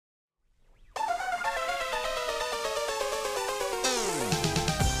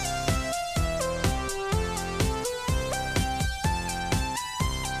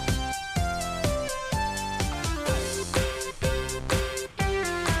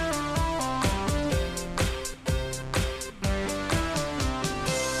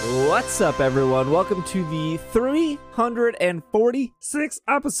What's up, everyone? Welcome to the 346th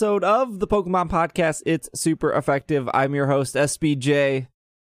episode of the Pokemon Podcast. It's super effective. I'm your host, SBJ.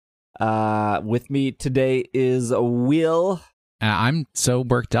 With me today is Will. I'm so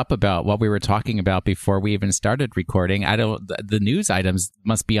worked up about what we were talking about before we even started recording. The news items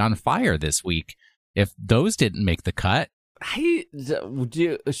must be on fire this week. If those didn't make the cut.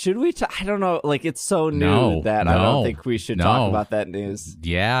 Should we? I don't know. Like, it's so new that I don't think we should talk about that news.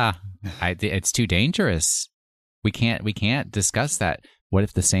 Yeah, it's too dangerous. We can't discuss that. What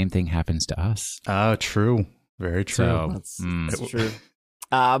if the same thing happens to us? True. Very true. So, that's true.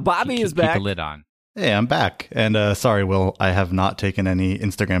 Bobby is back. Keep a lid on. Hey, I'm back. And sorry, Will, I have not taken any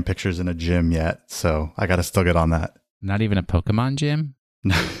Instagram pictures in a gym yet, so I got to still get on that. Not even a Pokemon gym?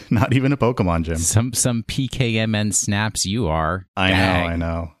 Not even a Pokemon gym. Some PKMN snaps you are. I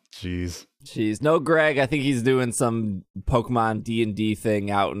know. Jeez. No, Greg. I think he's doing some Pokemon D&D thing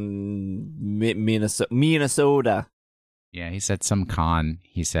out in Minnesota. Yeah, he said some con.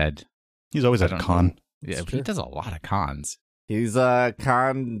 He said he's always at a con. Yeah, he does a lot of cons. He's a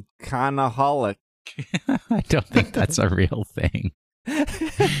conaholic. I don't think that's a real thing.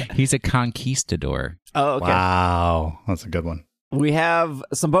 He's a conquistador. Oh, okay. Wow, that's a good one. We have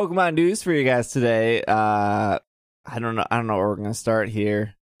some Pokemon news for you guys today. I don't know where we're gonna start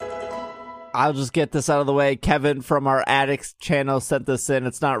here. I'll just get this out of the way. Kevin from our Addicts channel sent this in.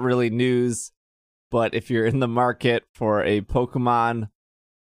 It's not really news, but if you're in the market for a Pokemon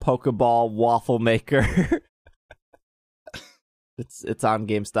Pokeball waffle maker, it's on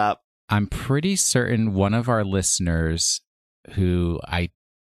GameStop. I'm pretty certain one of our listeners, who I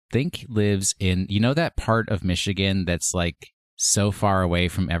think lives in, that part of Michigan that's like so far away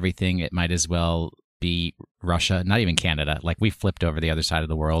from everything, it might as well be Russia, not even Canada. Like, we flipped over the other side of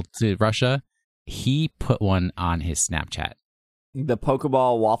the world to Russia. He put one on his Snapchat. The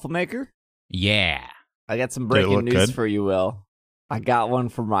Pokeball waffle maker? Yeah. I got some breaking news for you, Will. I got one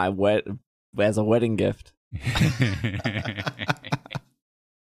for my as a wedding gift.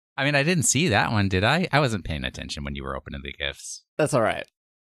 I mean, I didn't see that one, did I? I wasn't paying attention when you were opening the gifts. That's all right.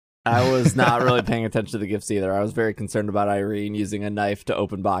 I was not really paying attention to the gifts either. I was very concerned about Irene using a knife to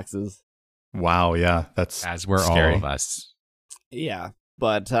open boxes. Wow, yeah, that's as we're scary. All of us. Yeah,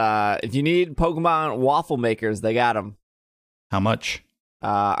 but if you need Pokemon waffle makers, they got them. How much?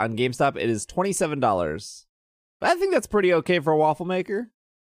 On GameStop, it is $27. I think that's pretty okay for a waffle maker.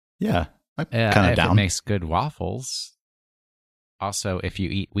 Yeah, I'm kind of down. It makes good waffles. Also, if you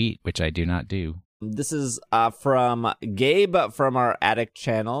eat wheat, which I do not do. This is from Gabe from our Addict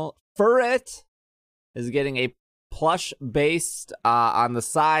channel. Furret is getting a plush based on the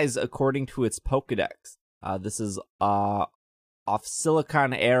size according to its Pokedex. This is off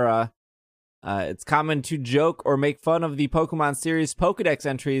Silicon Era. It's common to joke or make fun of the Pokemon series Pokedex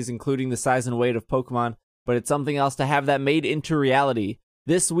entries, including the size and weight of Pokemon, but it's something else to have that made into reality.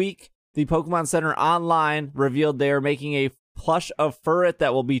 This week, the Pokemon Center Online revealed they are making a plush of Furret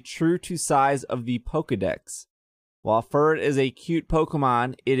that will be true to size of the Pokedex. While Furret is a cute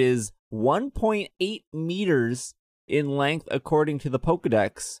Pokemon, it is 1.8 meters in length according to the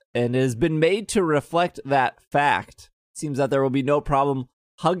Pokedex, and has been made to reflect that fact. It seems that there will be no problem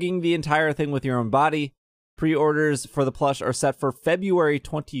hugging the entire thing with your own body. Pre-orders for the plush are set for February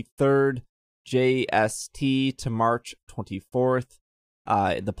 23rd, JST, to March 24th.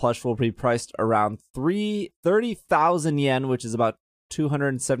 The plush will be priced around 30,000 yen, which is about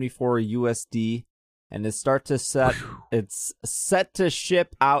 274 USD, and it's set to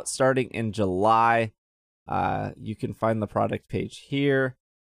ship out starting in July. You can find the product page here.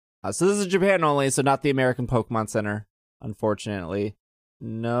 So this is Japan only, so not the American Pokemon Center, unfortunately.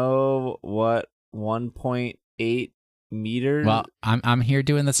 No, what 1.8 meters? Well, I'm here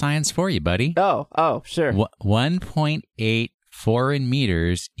doing the science for you, buddy. Oh, sure. 1.8 foreign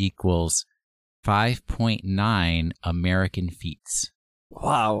meters equals 5.9 American feet.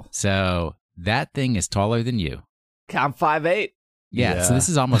 Wow. So that thing is taller than you. I'm 5'8". Yeah, so this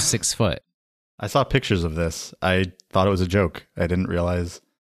is almost 6 foot. I saw pictures of this. I thought it was a joke. I didn't realize.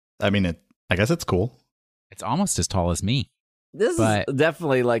 I mean, I guess it's cool. It's almost as tall as me. This is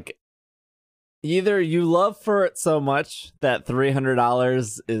definitely like, either you love Furret so much that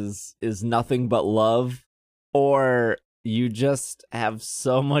 $300 is nothing but love, or you just have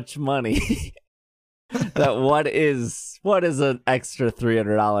so much money that what is an extra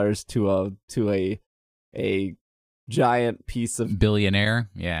 $300 to a giant piece of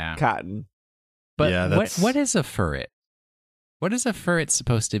billionaire cotton. But yeah, what is a Furret? What is a Furret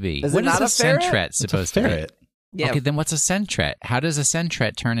supposed to be? Is what it not is a Sentret supposed to be? Yeah. Okay, then what's a Sentret? How does a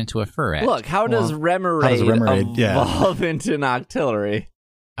Sentret turn into a Furret? Look, how does Remoraid evolve into an Octillery?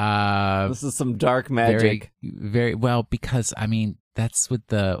 This is some dark magic. Very well, because I mean that's what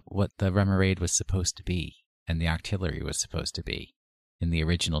the Remoraid was supposed to be, and the Octillery was supposed to be in the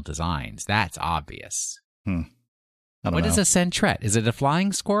original designs. That's obvious. I don't What know. is a Sentret? Is it a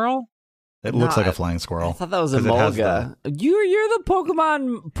flying squirrel? It looks like a flying squirrel. I thought that was a 'Cause it has Mulga. You're the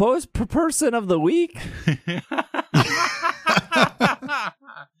Pokemon person of the week.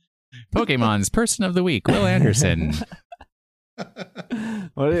 Pokemon's person of the week, Will Anderson.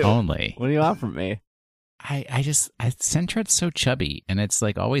 What do you want from me? Sentret's so chubby, and it's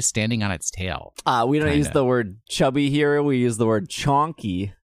like always standing on its tail. We don't Kinda. use the word chubby here. We use the word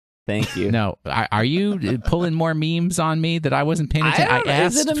chonky. Thank you. No, are you pulling more memes on me that I wasn't paying attention? I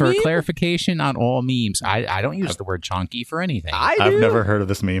Is it asked a for meme? clarification on all memes. I don't use the word chonky for anything. I've never heard of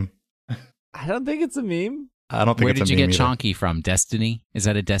this meme. I don't think it's a meme. I don't think Where it's did a you meme get either. chonky from? Destiny? Is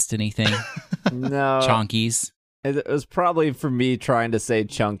that a Destiny thing? No. Chonkies? It was probably for me trying to say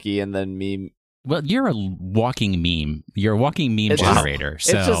chunky and then meme. Well, you're a walking meme. You're a walking meme It's just- generator.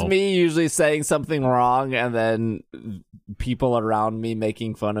 So It's just me usually saying something wrong and then people around me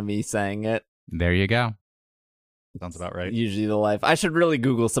making fun of me saying it. there you go. Sounds about right. Usually the life. I should really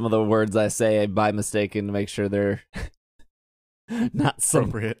Google some of the words I say by mistake and make sure they're not some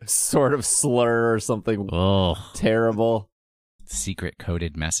Appropriate. sort of slur or something Oh, terrible. secret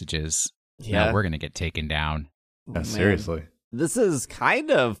coded messages. Yeah. No, we're gonna get taken down. Yeah, Man. seriously. This is kind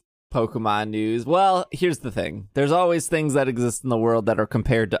of Pokemon news. Well, here's the thing. There's always things that exist in the world that are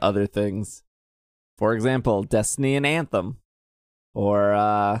compared to other things. For example, Destiny and Anthem. Or,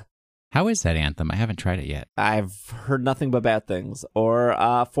 How is that Anthem? I haven't tried it yet. I've heard nothing but bad things. Or,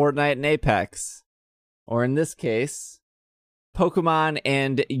 Fortnite and Apex. Or in this case, Pokemon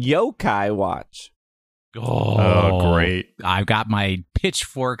and Yokai Watch. Oh, great. I've got my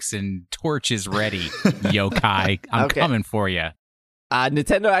pitchforks and torches ready, Yokai. I'm Okay. coming for you.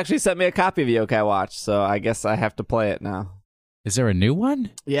 Nintendo actually sent me a copy of Yokai Watch, so I guess I have to play it now. Is there a new one?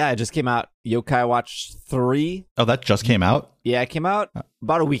 Yeah, it just came out. Yokai Watch 3. Oh, that just came out? Yeah, it came out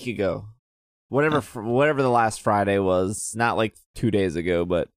about a week ago. Whatever the last Friday was. Not like 2 days ago,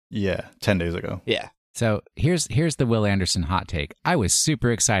 but Yeah, 10 days ago. yeah. So here's the Will Anderson hot take. I was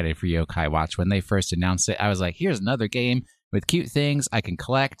super excited for Yokai Watch when they first announced it. I was like, here's another game with cute things I can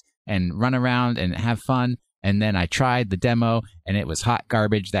collect and run around and have fun. And then I tried the demo and it was hot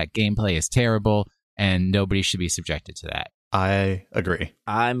garbage. That gameplay is terrible and nobody should be subjected to that. I agree.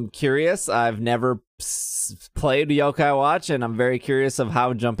 I'm curious. I've never played Yokai Watch, and I'm very curious of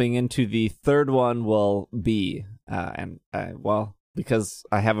how jumping into the third one will be. Because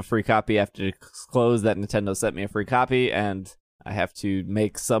I have a free copy, I have to disclose that Nintendo sent me a free copy, and I have to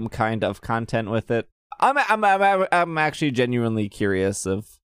make some kind of content with it. I'm actually genuinely curious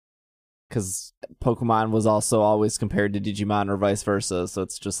because Pokemon was also always compared to Digimon or vice versa. So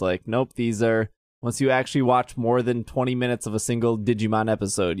it's just like, nope, these are, once you actually watch more than 20 minutes of a single Digimon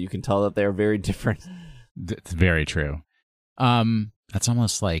episode, you can tell that they're very different. It's very true. That's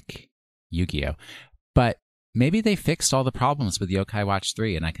almost like Yu-Gi-Oh! But maybe they fixed all the problems with Yokai Watch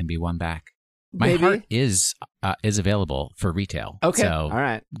 3 and I can be one back. My Maybe. heart is available for retail. Okay, So all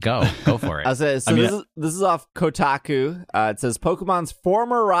right. go for it. This is off Kotaku. It says Pokemon's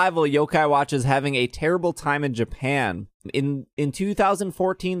former rival Yokai Watch is having a terrible time in Japan. In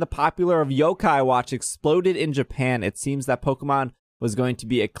 2014, the popular of Yokai Watch exploded in Japan. It seems that Pokemon was going to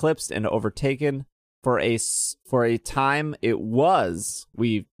be eclipsed and overtaken for a time. It was.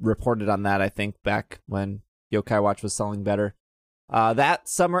 We reported on that, I think, back when Yokai Watch was selling better. That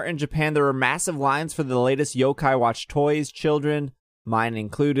summer in Japan, there were massive lines for the latest Yokai Watch toys. Children, mine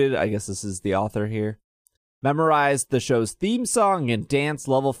included, I guess this is the author here, memorized the show's theme song and danced.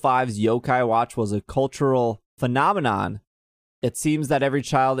 Level 5's Yokai Watch was a cultural phenomenon. It seems that every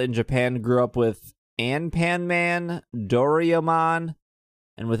child in Japan grew up with Anpanman, Doraemon,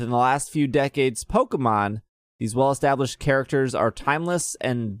 and within the last few decades, Pokemon. These well-established characters are timeless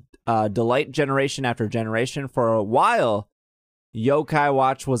and delight generation after generation. For a while, Yokai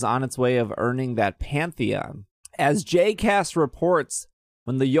Watch was on its way of earning that pantheon. As JCast reports,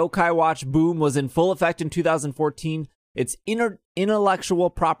 when the Yokai Watch boom was in full effect in 2014, its intellectual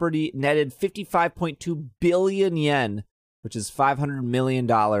property netted 55.2 billion yen, which is $500 million.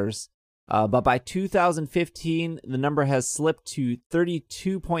 But by 2015, the number has slipped to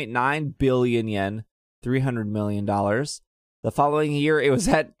 32.9 billion yen, $300 million. The following year, it was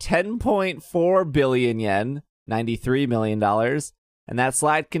at 10.4 billion yen, $93 million. And that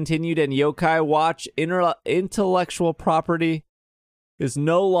slide continued, and Yokai Watch intellectual property is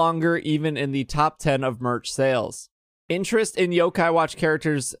no longer even in the top 10 of merch sales. Interest in Yokai Watch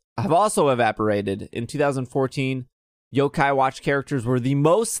characters have also evaporated. In 2014, Yokai Watch characters were the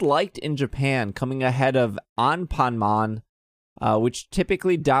most liked in Japan, coming ahead of Anpanman, which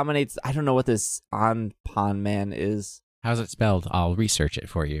typically dominates. I don't know what this Anpanman is. How's it spelled? I'll research it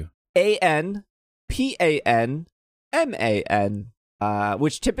for you. ANPANMAN,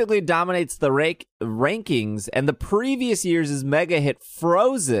 which typically dominates the rankings, and the previous years' mega hit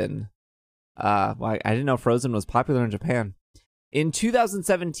Frozen. I didn't know Frozen was popular in Japan. In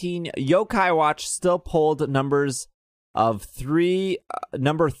 2017, Yokai Watch still pulled number 3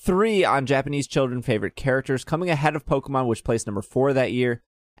 on Japanese children favorite characters, coming ahead of Pokemon, which placed number 4 that year.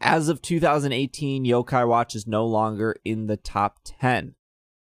 As of 2018, Yokai Watch is no longer in the top 10.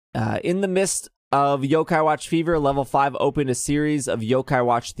 In the midst of Yokai Watch fever, Level 5 opened a series of Yokai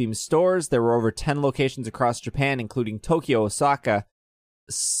Watch themed stores. There were over 10 locations across Japan, including Tokyo, Osaka,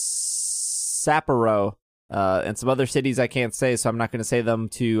 Sapporo, and some other cities I can't say, so I'm not going to say them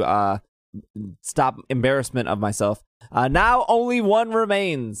to stop embarrassment of myself. Now only one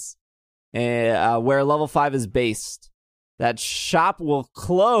remains, where Level 5 is based. That shop will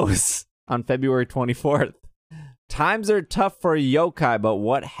close on February 24th. Times are tough for Yokai, but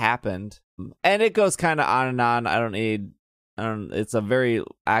what happened? And it goes kind of on and on. It's a very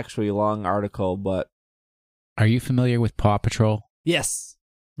actually long article, but. Are you familiar with Paw Patrol? Yes.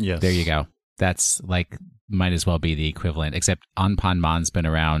 Yes. There you go. That's might as well be the equivalent, except Anpanman's been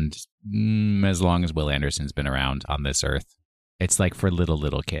around as long as Will Anderson's been around on this earth. It's like for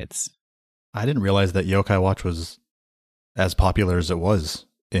little kids. I didn't realize that Yokai Watch was as popular as it was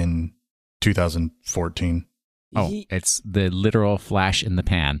in 2014. Oh, it's the literal flash in the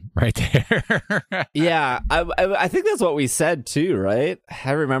pan right there. Yeah, I think that's what we said too, right?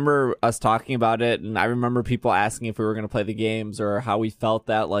 I remember us talking about it, and I remember people asking if we were going to play the games or how we felt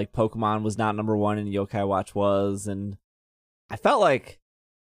that Pokemon was not number 1 and Yokai Watch was, and I felt like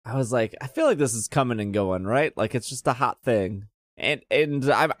I feel like this is coming and going, right? It's just a hot thing, and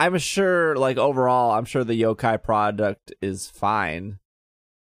I'm sure overall, I'm sure the Yokai product is fine,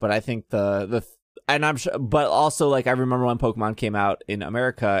 but I think and I'm sure, but also I remember when Pokemon came out in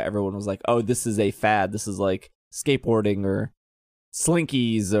America, everyone was like, "Oh, this is a fad. This is like skateboarding or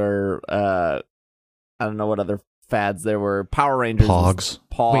Slinkies or I don't know what other fads there were. Power Rangers, Pogs,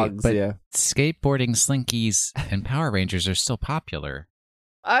 Wait, but yeah. Skateboarding, Slinkies, and Power Rangers are still popular.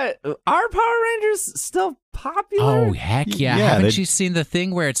 Are Power Rangers still popular? Oh heck yeah! Haven't you seen the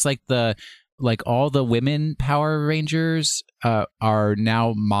thing where it's all the women Power Rangers are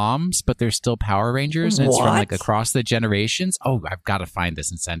now moms, but they're still Power Rangers, and it's from across the generations. Oh, I've got to find this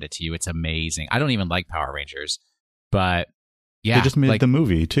and send it to you. It's amazing. I don't even like Power Rangers, but yeah, they just made the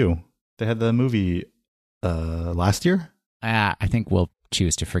movie too. They had the movie last year. I think we'll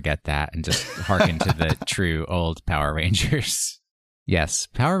choose to forget that and just hearken to the true old Power Rangers. Yes,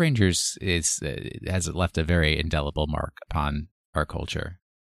 Power Rangers has left a very indelible mark upon our culture.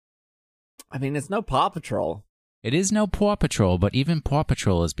 I mean, it's no Paw Patrol. It is no Paw Patrol, but even Paw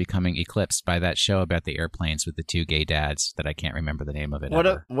Patrol is becoming eclipsed by that show about the airplanes with the 2 gay dads that I can't remember the name of it.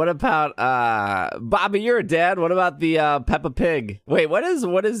 What about Bobby? You're a dad. What about the Peppa Pig? Wait, what is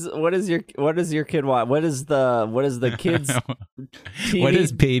your kid watch? What is the kids? TV? What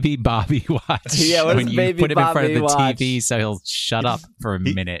does baby Bobby watch? Yeah, what does baby Bobby watch? Put him in front of the TV so he'll shut up for a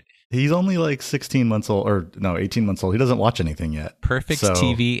minute. He's only 16 months old, or no, 18 months old. He doesn't watch anything yet. Perfect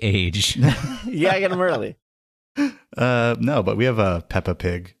TV age. Yeah, I get him early. No, but we have a Peppa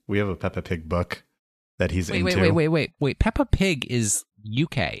Pig. We have a Peppa Pig book that he's into. Wait. Peppa Pig is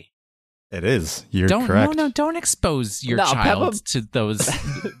UK. It is. You're correct. No, don't expose your child to those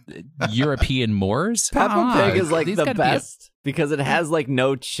European Moors. Peppa Pig is the best because it has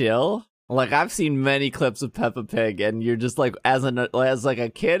no chill. I've seen many clips of Peppa Pig, and you're just as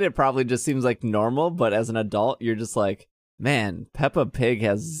a kid, it probably just seems normal, but as an adult, you're just man, Peppa Pig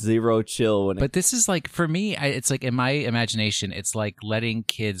has zero chill. But this is for me, it's in my imagination, it's letting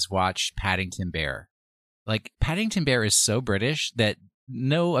kids watch Paddington Bear. Paddington Bear is so British that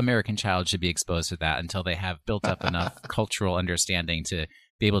no American child should be exposed to that until they have built up enough cultural understanding to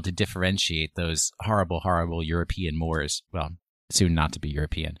be able to differentiate those horrible, horrible European Moors. Well, soon not to be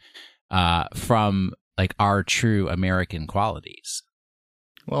European. From our true American qualities.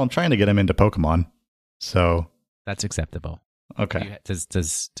 Well, I'm trying to get him into Pokemon, so that's acceptable. Okay.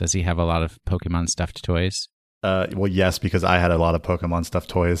 Does he have a lot of Pokemon stuffed toys? Well, yes, because I had a lot of Pokemon stuffed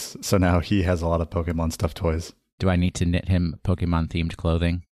toys, so now he has a lot of Pokemon stuffed toys. Do I need to knit him Pokemon themed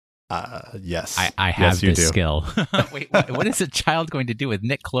clothing? Yes. I have this skill. Wait, what is a child going to do with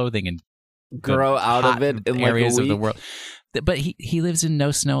knit clothing and grow out of it in areas a of week? the world? But he lives in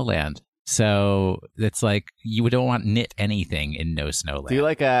no snow land. So it's you don't want knit anything in no snow land. Do you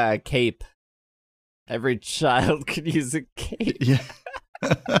like a cape? Every child could use a cape. Yeah.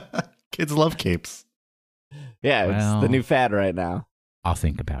 Kids love capes. Yeah, Well, it's the new fad right now. I'll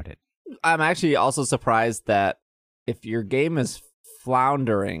think about it. I'm actually also surprised that if your game is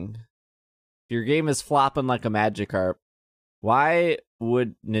floundering, if your game is flopping like a Magikarp, why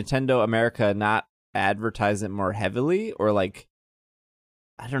would Nintendo America not advertise it more heavily or like,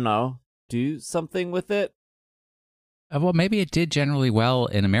 I don't know, do something with it? Well, maybe it did generally well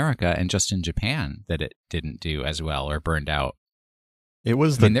in America and just in Japan that it didn't do as well or burned out. It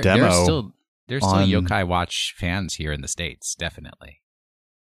was the demo. There's still Yokai Watch fans here in the States, definitely.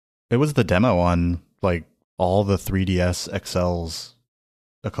 It was the demo on like all the 3DS XLs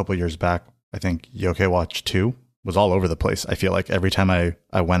a couple years back. I think Yokai Watch 2 was all over the place. I feel like every time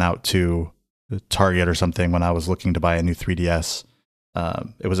I went out to Target or something when I was looking to buy a new 3DS,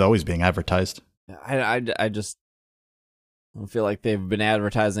 it was always being advertised. I just don't feel like they've been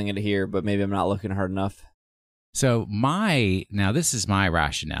advertising it here, but maybe I'm not looking hard enough. So now this is my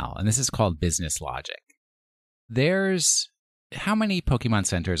rationale, and this is called business logic. How many Pokemon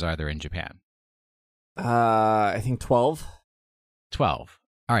centers are there in Japan? I think 12. 12.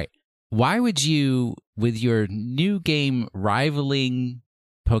 All right. Why would you, with your new game rivaling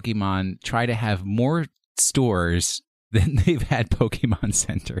Pokemon, try to have more stores than they've had Pokemon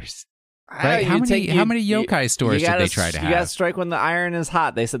centers? Right? How many yokai stores did they try to have? You got to strike when the iron is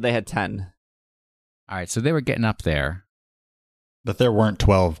hot. They said they had 10. All right, so they were getting up there. But there weren't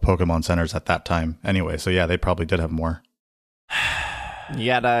 12 Pokemon centers at that time anyway, so yeah, they probably did have more. You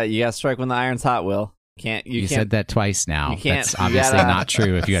gotta strike when the iron's hot, Will. You said that twice now. You can't, That's obviously not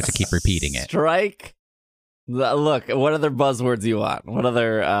true if you have to keep repeating it. Strike. Look, what other buzzwords do you want? What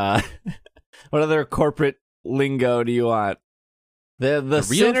other corporate lingo do you want? The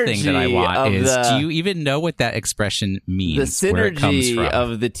real thing that I want is, do you even know what that expression means? The synergy where it comes from?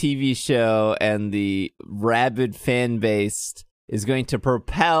 of the TV show and the rabid fan base is going to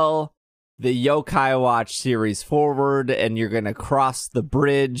propel the Yokai Watch series forward, and you're going to cross the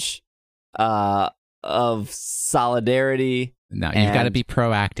bridge of solidarity. No, you've got to be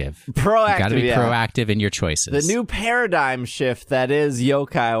proactive. You've got to be proactive in your choices. The new paradigm shift that is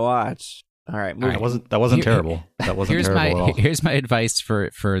Yokai Watch. All right, that wasn't terrible. That wasn't terrible at all. Here's my advice for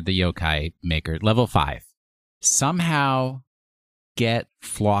the yokai maker. Level 5. Somehow get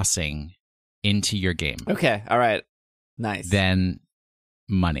flossing into your game. Okay, all right. Nice. Then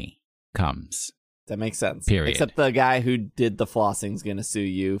money comes. That makes sense. Period. Except the guy who did the flossing is going to sue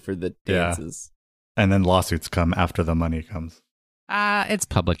you for the dances. Yeah. And then lawsuits come after the money comes. It's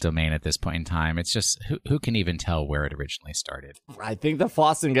public domain at this point in time. It's just, who can even tell where it originally started? I think the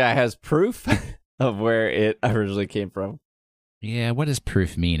flossing guy has proof of where it originally came from. Yeah, what does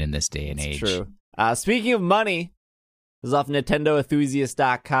proof mean in this day and age? True. Speaking of money, this is off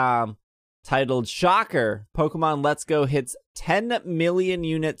NintendoEnthusiast.com, titled Shocker, Pokemon Let's Go hits 10 million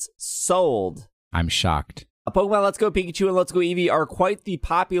units sold. I'm shocked. Pokemon Let's Go Pikachu and Let's Go Eevee are quite the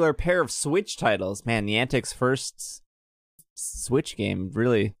popular pair of Switch titles. Man, Niantic's first Switch game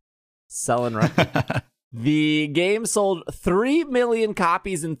really selling records. The game sold 3 million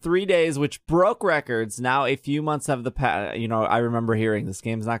copies in 3 days, which broke records. Now, a few months have I remember hearing this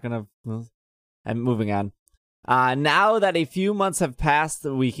game's not going to... I'm moving on. Now that a few months have passed,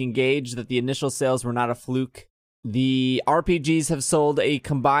 we can gauge that the initial sales were not a fluke. The RPGs have sold a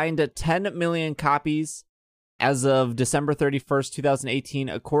combined 10 million copies as of December 31st, 2018,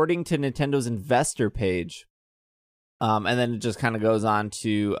 according to Nintendo's investor page. And then it just kind of goes on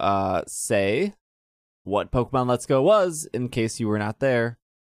to say what Pokemon Let's Go was, in case you were not there.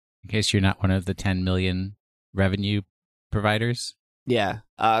 In case you're not one of the 10 million revenue providers. Yeah.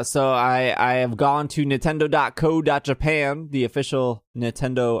 So I have gone to Nintendo.co.Japan, the official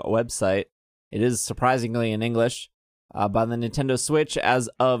Nintendo website. It is surprisingly in English. By the Nintendo Switch, as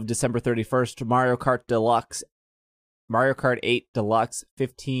of December 31st, Mario Kart 8 Deluxe,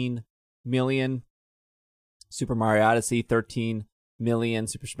 15 million. Super Mario Odyssey, 13 million.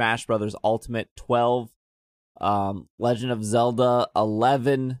 Super Smash Bros. Ultimate, 12. Legend of Zelda,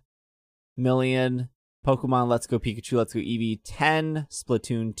 11 million. Pokemon Let's Go Pikachu, Let's Go Eevee, 10.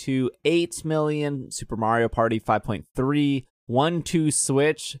 Splatoon 2, 8 million. Super Mario Party, 5.3. 1-2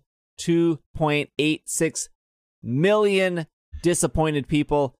 Switch, 2.86 million disappointed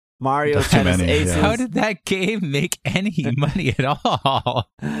people. Mario Tennis Aces. How did that game make any money at all?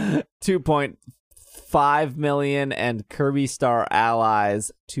 2.5 million, and Kirby Star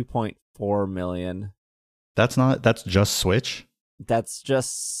Allies 2.4 million. That's just Switch? That's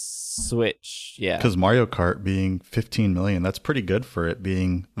just Switch, yeah. Because Mario Kart being 15 million, that's pretty good for it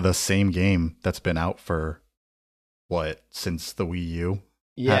being the same game that's been out for, since the Wii U?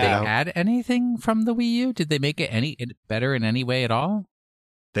 Yeah. Did they add anything from the Wii U? Did they make it any better in any way at all?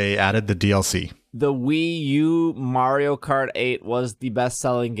 They added the DLC. The Wii U Mario Kart 8 was the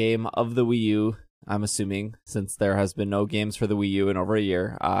best-selling game of the Wii U, I'm assuming, since there has been no games for the Wii U in over a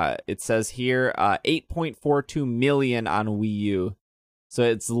year. It says here 8.42 million on Wii U. So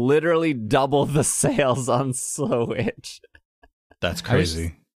it's literally double the sales on Switch. That's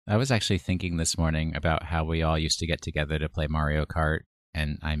crazy. I was actually thinking this morning about how we all used to get together to play Mario Kart,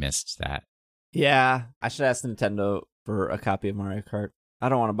 and I missed that. Yeah, I should ask Nintendo for a copy of Mario Kart. I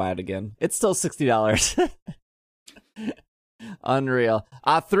don't want to buy it again. It's still $60. Unreal.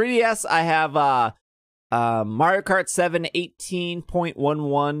 3DS, I have Mario Kart 7,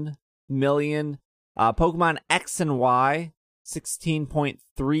 18.11 million. Pokemon X and Y,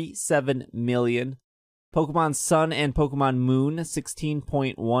 16.37 million. Pokemon Sun and Pokemon Moon,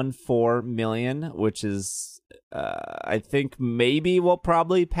 16.14 million, which is, I think maybe will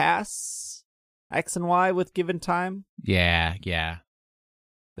probably pass X and Y with given time. Yeah.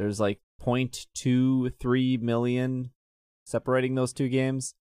 There's like 0.23 million separating those two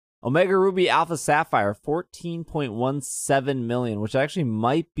games. Omega Ruby Alpha Sapphire, 14.17 million, which actually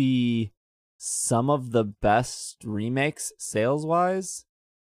might be some of the best remakes sales-wise.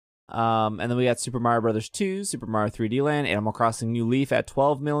 And then we got Super Mario Bros. 2, Super Mario 3D Land, Animal Crossing New Leaf at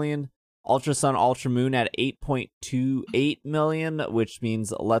 12 million, Ultra Sun, Ultra Moon at 8.28 million, which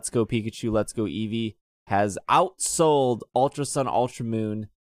means Let's Go Pikachu, Let's Go Eevee has outsold Ultra Sun, Ultra Moon.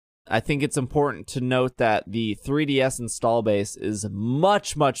 I think it's important to note that the 3DS install base is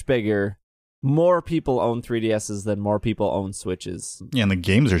much, much bigger. More people own 3DSs than more people own Switches. Yeah, and the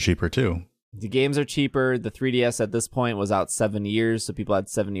games are cheaper too. The games are cheaper. The 3DS at this point was out 7 years, so people had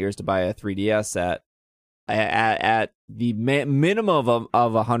 7 years to buy a 3DS at the minimum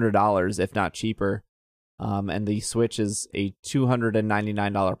of $100, if not cheaper. And the Switch is a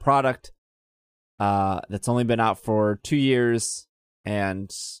 $299 product that's only been out for 2 years.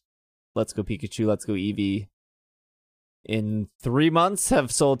 And Let's Go Pikachu, Let's Go Eevee in 3 months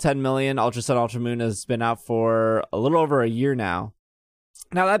have sold 10 million. Ultra Sun, Ultra Moon has been out for a little over a year now.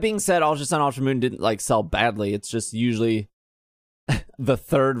 Now, that being said, Ultra Sun, Ultra Moon didn't sell badly. It's just usually the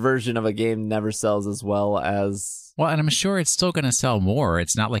third version of a game never sells as well as... Well, and I'm sure it's still going to sell more.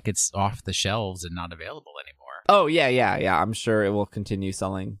 It's not like it's off the shelves and not available anymore. Oh, yeah. I'm sure it will continue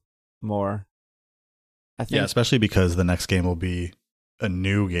selling more. I think. Yeah, especially because the next game will be a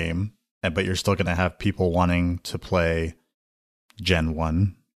new game, but you're still going to have people wanting to play Gen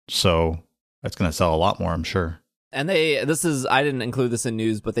 1. So it's going to sell a lot more, I'm sure. And I didn't include this in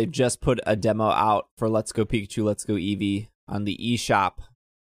news, but they just put a demo out for Let's Go Pikachu, Let's Go Eevee on the eShop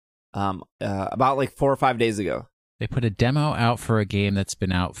about 4 or 5 days ago. They put a demo out for a game that's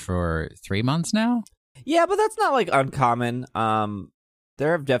been out for 3 months now? Yeah, but that's not uncommon.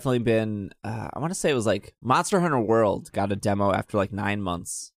 There have definitely been, I want to say it was Monster Hunter World got a demo after 9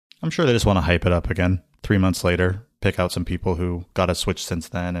 months. I'm sure they just want to hype it up again. 3 months later, pick out some people who got a Switch since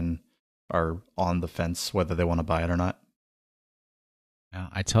then and are on the fence whether they want to buy it or not.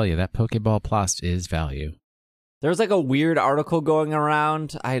 I tell you, that Pokeball Plus is value. There was a weird article going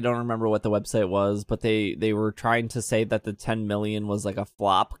around. I don't remember what the website was, but they were trying to say that the 10 million was a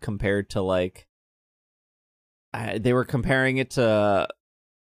flop compared to they were comparing it to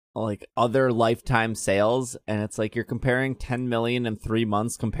other lifetime sales, and it's you're comparing 10 million in 3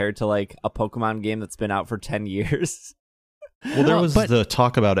 months compared to a Pokemon game that's been out for 10 years. Well, there was the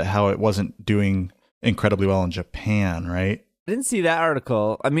talk about it, how it wasn't doing incredibly well in Japan, right? I didn't see that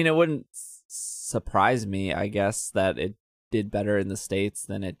article. I mean, it wouldn't surprise me, I guess, that it did better in the States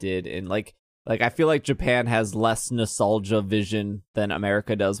than it did in I feel like Japan has less nostalgia vision than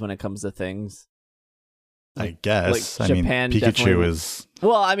America does when it comes to things. I guess. Japan Pikachu is...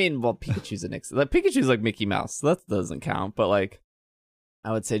 Well, Pikachu's an Pikachu's like Mickey Mouse. So that doesn't count, but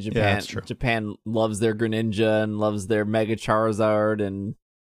I would say Japan loves their Greninja and loves their Mega Charizard and...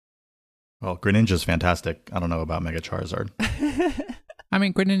 Well, Greninja's fantastic. I don't know about Mega Charizard.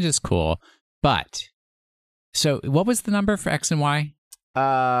 Greninja's cool, but... So, what was the number for X and Y?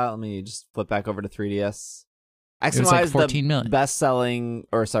 Let me just flip back over to 3DS. X and was Y is 14 the million. best-selling...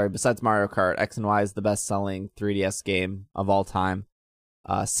 besides Mario Kart, X and Y is the best-selling 3DS game of all time.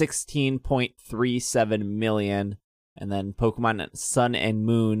 16.37 million. And then Pokemon Sun and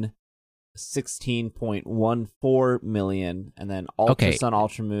Moon, 16.14 million. And then Ultra Sun,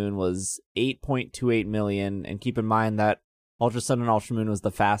 Ultra Moon was 8.28 million. And keep in mind that Ultra Sun and Ultra Moon was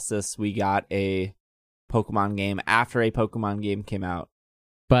the fastest we got a Pokemon game after a Pokemon game came out.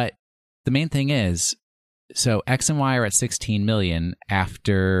 But the main thing is, so X and Y are at 16 million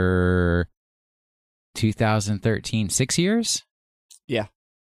after 2013, 6 years? Yeah.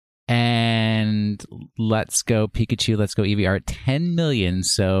 And Let's Go Pikachu, Let's Go Eevee are at 10 million.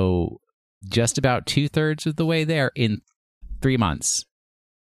 So just about 2/3 of the way there in 3 months.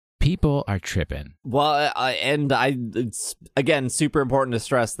 People are tripping. Well, it's again super important to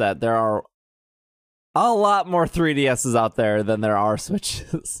stress that there are a lot more 3DSs out there than there are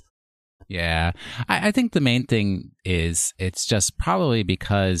Switches. Yeah. I think the main thing is it's just probably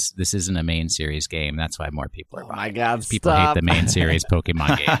because this isn't a main series game. That's why more people are buying. My God, people hate the main series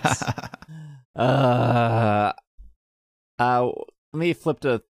Pokemon games. Let me flip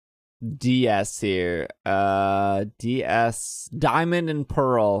to DS here. DS Diamond and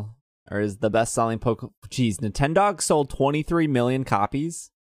Pearl is the best-selling Pokemon. Jeez, Nintendog sold 23 million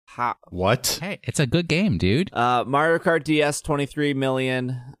copies. What? Hey, it's a good game, dude. Mario Kart DS 23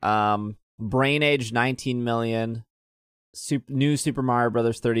 million. Brain Age 19 million. New Super Mario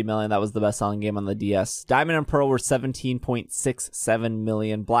Brothers 30 million. That was the best-selling game on the DS. Diamond and Pearl were 17.67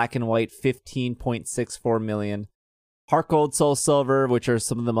 million. Black and White 15.64 million. Heart Gold, Soul Silver, which are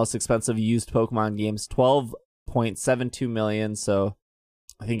some of the most expensive used Pokemon games, 12.72 million. So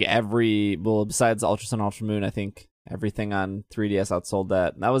I think besides Ultra Sun, Ultra Moon, I think everything on 3DS outsold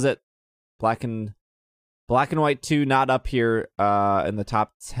that. And that was it. Black and White 2 not up here in the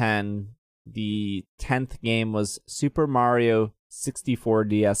top 10. The 10th game was Super Mario 64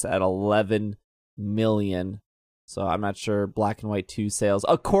 DS at 11 million. So I'm not sure Black and White 2 sales,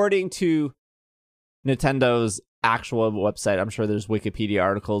 according to Nintendo's actual website. I'm sure there's Wikipedia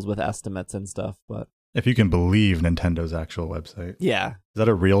articles with estimates and stuff, but if you can believe Nintendo's actual website. Yeah. Is that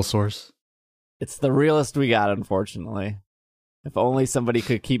a real source? It's the realest we got, unfortunately. If only somebody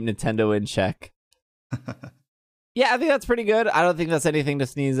could keep Nintendo in check. Yeah, I think that's pretty good. I don't think that's anything to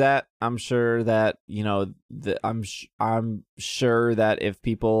sneeze at. I'm sure that, I'm sure that if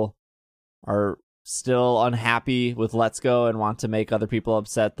people are still unhappy with Let's Go and want to make other people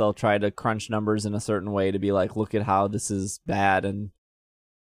upset, they'll try to crunch numbers in a certain way to be like, look at how this is bad. And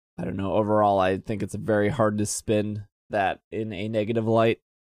I don't know. Overall, I think it's very hard to spin that in a negative light.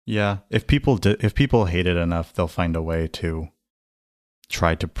 Yeah, if people hate it enough, they'll find a way to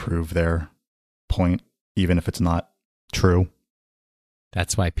try to prove their point, even if it's not true.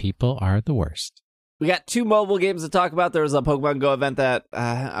 That's why people are the worst. We got 2 mobile games to talk about. There was a Pokemon Go event that,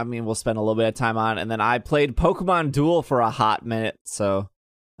 we'll spend a little bit of time on. And then I played Pokemon Duel for a hot minute. So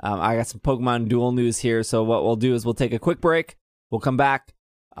I got some Pokemon Duel news here. So what we'll do is we'll take a quick break. We'll come back.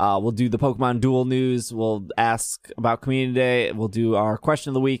 We'll do the Pokemon Duel news. We'll ask about Community Day. We'll do our question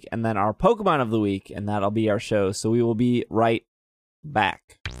of the week and then our Pokemon of the week. And that'll be our show. So we will be right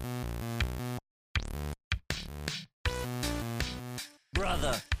back.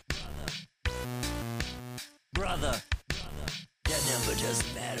 Brother, that number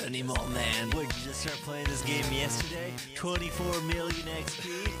doesn't matter anymore, man. What, did you just start playing this game yesterday? 24 million XP?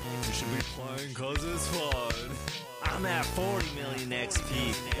 You should be playing cause it's fun. I'm at 40 million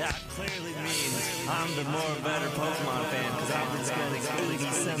XP. That clearly means I'm the better Pokemon fan because I've been spending 80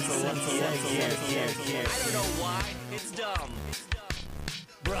 cents a lucky egg. I don't know why. It's dumb.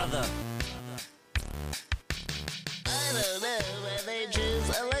 Brother. I don't know why they choose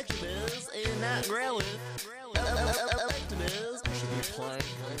Electabuzz and not Growlithe. Electabuzz should be playing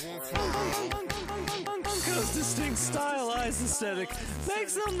because distinct stylized aesthetic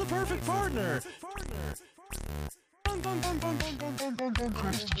makes them the perfect partner.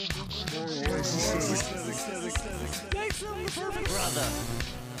 Makes them the perfect brother.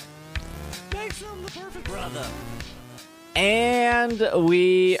 Makes them the perfect brother. And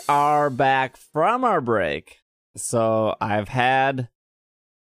we are back from our break. So I've had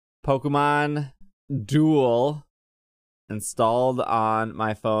Pokemon Duel installed on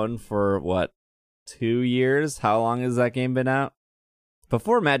my phone for 2 years? How long has that game been out?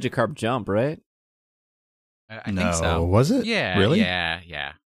 Before Magikarp Jump, right? I think so. Was it? Yeah. Really?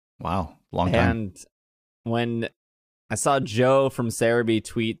 Yeah. Wow. Long time. And when I saw Joe from Cerebi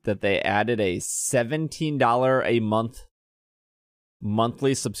tweet that they added a $17 a month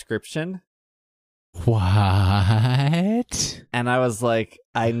monthly subscription. What? And I was like,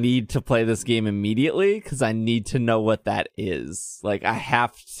 I need to play this game immediately because I need to know what that is. Like, I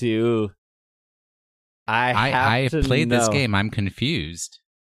have to. I played this game. I'm confused.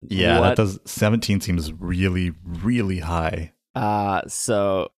 Yeah, 17 seems really, really high.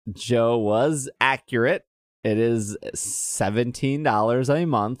 So Joe was accurate. It is $17 a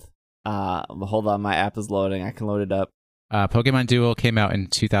month. Hold on, my app is loading. I can load it up. Pokemon Duel came out in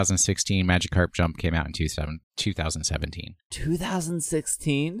 2016. Magikarp Jump came out in 2017.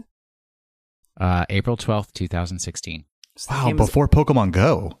 2016? April 12th, 2016. So wow, before Pokemon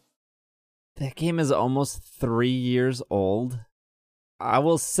Go. That game is almost 3 years old. I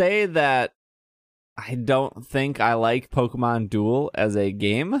will say that I don't think I like Pokemon Duel as a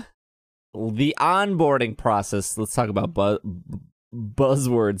game. The onboarding process, let's talk about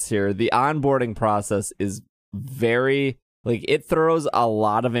buzzwords here. The onboarding process is very, like, it throws a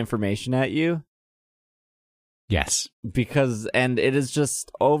lot of information at you. Yes. And it is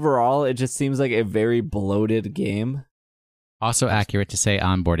just, overall, it just seems like a very bloated game. Also accurate to say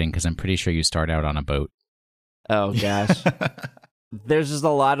onboarding, because I'm pretty sure you start out on a boat. Oh, gosh. There's just a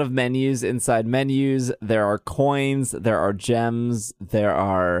lot of menus inside menus. There are coins. There are gems. There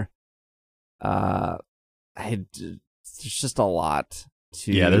are... there's just a lot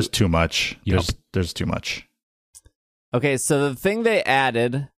to... Yeah, there's too much. Yep. There's too much. Okay, so the thing they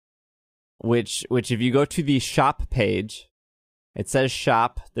added, which if you go to the shop page, it says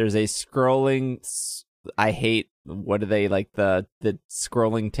shop. There's a scrolling... I hate... What are they, like, the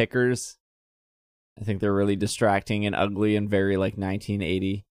scrolling tickers? I think they're really distracting and ugly and very, like,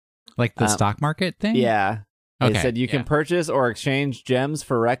 1980. Like the stock market thing? Yeah. They Okay, said you can purchase or exchange gems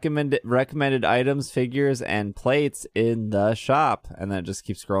for recommended items, figures, and plates in the shop. And then it just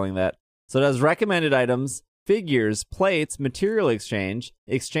keeps scrolling that. So it has recommended items, figures, plates, material exchange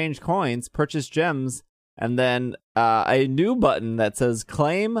coins, purchase gems, and then a new button that says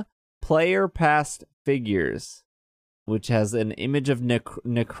claim player past figures, which has an image of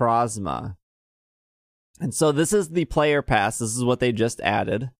Necrozma. And so this is the player pass. This is what they just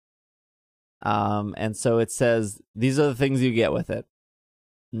added. And so it says, these are the things you get with it.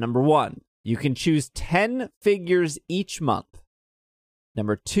 Number 1, you can choose 10 figures each month.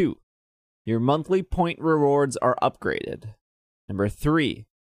 Number 2, your monthly point rewards are upgraded. Number 3,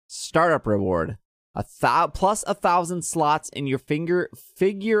 startup reward, plus 1,000 slots in your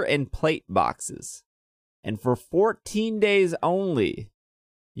figure and plate boxes. And for 14 days only,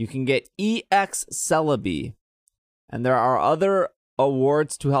 you can get EX Celebi. And there are other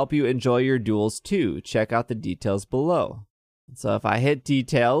awards to help you enjoy your duels too. Check out the details below. So if I hit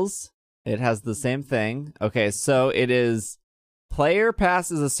details, it has the same thing. Okay, so it is Player Pass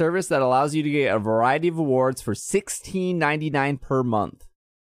is a service that allows you to get a variety of awards for $16.99 per month.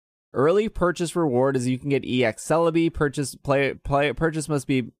 Early purchase reward is you can get EX Celebi. Purchase must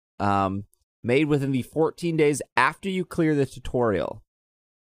be made within the 14 days after you clear the tutorial.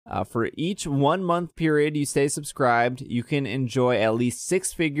 For each 1 month period you stay subscribed, you can enjoy at least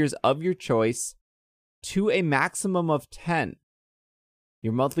 6 figures of your choice to a maximum of 10.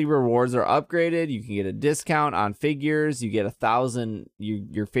 Your monthly rewards are upgraded. You can get a discount on figures. You get 1,000.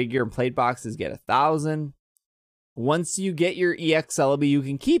 Your figure and plate boxes get 1,000. Once you get your EX Celebi, you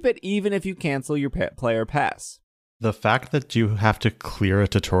can keep it even if you cancel your player pass. The fact that you have to clear a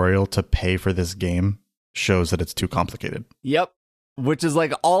tutorial to pay for this game shows that it's too complicated. Yep. Which is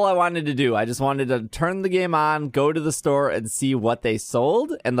like all I wanted to do. I just wanted to turn the game on, go to the store, and see what they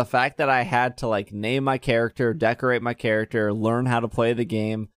sold. And the fact that I had to like name my character, decorate my character, learn how to play the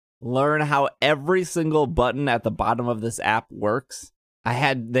game, learn how every single button at the bottom of this app works.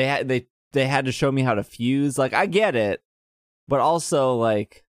 They had to show me how to fuse. Like, I get it, but also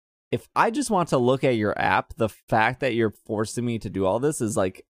like, if I just want to look at your app, the fact that you're forcing me to do all this is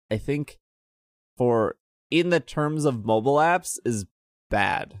like, I think in the terms of mobile apps is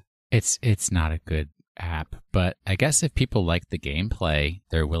bad. It's not a good app, but I guess if people like the gameplay,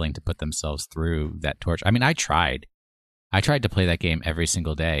 they're willing to put themselves through that torture. I mean, I tried to play that game every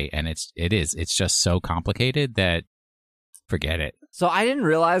single day, and it's just so complicated that forget it. So I didn't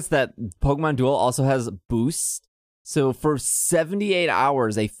realize that Pokemon Duel also has boosts. So for 78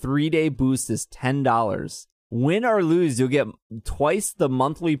 hours, a 3-day boost is $10. Win or lose, you'll get twice the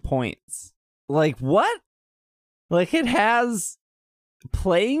monthly points. Like, what? Like, it has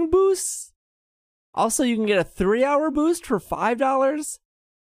playing boosts? Also, you can get a 3-hour boost for $5.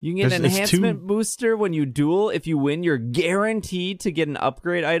 You can get an enhancement booster when you duel. If you win, you're guaranteed to get an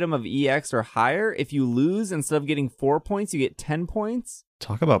upgrade item of EX or higher. If you lose, instead of getting 4 points, you get 10 points.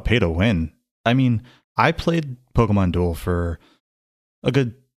 Talk about pay to win. I mean, I played Pokemon Duel for a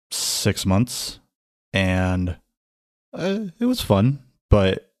good 6 months, and it was fun,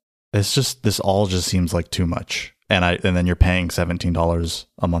 but this all just seems like too much. And then you're paying $17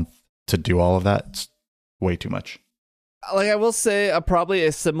 a month to do all of that. It's way too much. Like, I will say, probably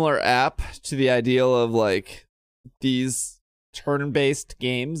a similar app to the ideal of like these turn-based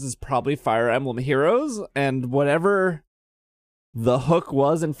games is probably Fire Emblem Heroes, and whatever the hook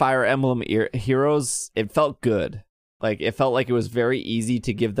was in Fire Emblem Heroes, it felt good. Like, it felt like it was very easy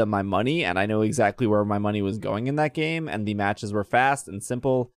to give them my money, and I know exactly where my money was going in that game, and the matches were fast and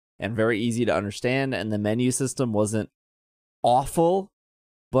simple and very easy to understand, and the menu system wasn't awful,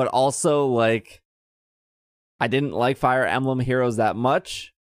 but also, like, I didn't like Fire Emblem Heroes that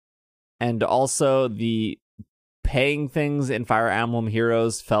much. And also the paying things in Fire Emblem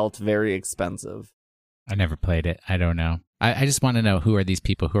Heroes felt very expensive. I never played it. I don't know. I just want to know who are these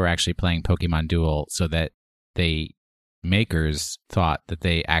people who are actually playing Pokemon Duel so that the makers thought that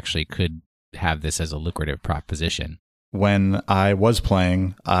they actually could have this as a lucrative proposition. When I was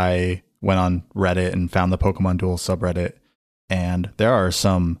playing, I went on Reddit and found the Pokemon Duel subreddit, and there are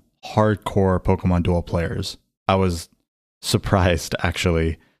some hardcore Pokemon Duel players. I was surprised,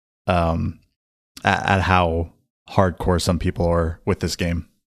 actually, at how hardcore some people are with this game.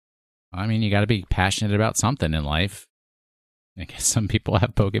 I mean, you got to be passionate about something in life. I guess some people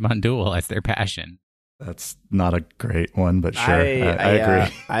have Pokemon Duel as their passion. That's not a great one, but sure, I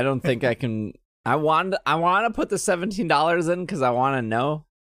agree. I don't think I can. I want to put the $17 in because I want to know.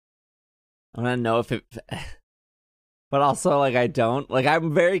 I want to know if it. But also, like, I don't. Like,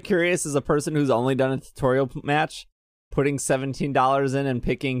 I'm very curious as a person who's only done a tutorial match, putting $17 in and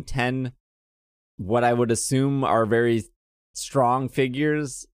picking 10, what I would assume are very strong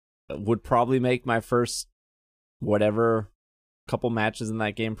figures, would probably make my first, whatever, couple matches in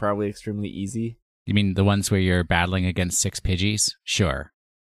that game probably extremely easy. You mean the ones where you're battling against 6 Pidgeys? Sure.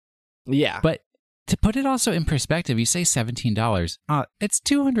 Yeah. But to put it also in perspective, you say $17. It's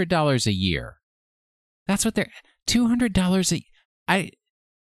 $200 a year. That's what they're... $200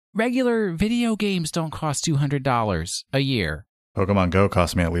 regular video games don't cost $200 a year. Pokemon Go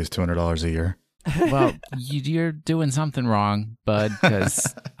cost me at least $200 a year. Well, you're doing something wrong, bud,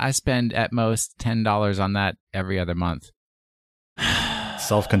 because I spend at most $10 on that every other month.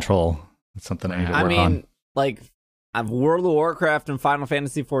 Self-control. That's something I need to work on. I mean, like, World of Warcraft and Final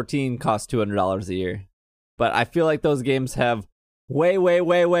Fantasy XIV cost $200 a year. But I feel like those games have way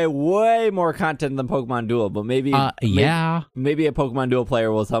more content than Pokemon Duel. But maybe a Pokemon Duel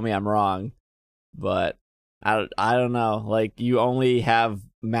player will tell me I'm wrong. But I don't know. Like, you only have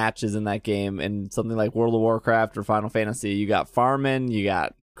matches in that game. And something like World of Warcraft or Final Fantasy, you got farming, you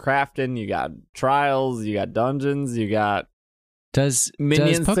got crafting, you got trials, you got dungeons, you got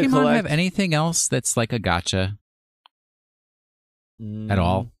minions. Does Pokemon have anything else that's like a gacha at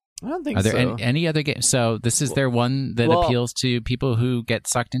all? I don't think so. Are there so. any other games? So this is their one that appeals to people who get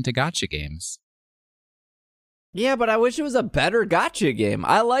sucked into gacha games. Yeah, but I wish it was a better gacha game.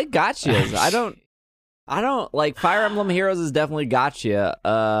 I like gachas. I don't like Fire Emblem Heroes is definitely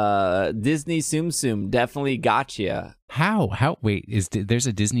gacha. Disney Tsum Tsum definitely gacha. How? Wait, there's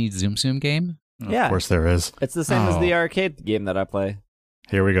a Disney Tsum Tsum game? Yeah. Of course there is. It's the same as the arcade game that I play.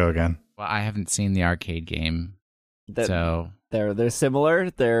 Here we go again. Well, I haven't seen the arcade game. So they're similar.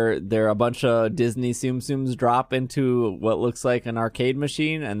 They're a bunch of Disney Tsum Tsums drop into what looks like an arcade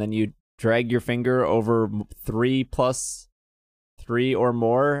machine, and then you drag your finger over 3 or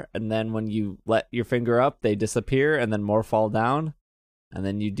more, and then when you let your finger up, they disappear, and then more fall down, and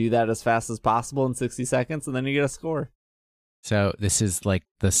then you do that as fast as possible in 60 seconds, and then you get a score. So this is like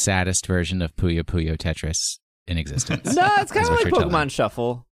the saddest version of Puyo Puyo Tetris in existence. No, it's kind of like Pokemon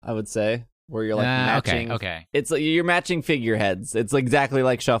Shuffle, I would say. Where you're like matching. Okay. It's like you're matching figureheads. It's like exactly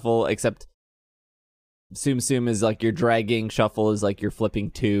like Shuffle, except Tsum Tsum is like you're dragging, Shuffle is like you're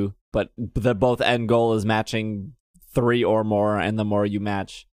flipping 2, but the both end goal is matching 3 or more, and the more you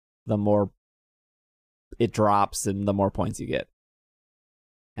match, the more it drops and the more points you get.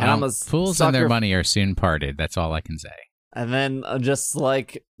 And fools and their money are soon parted. That's all I can say. And then just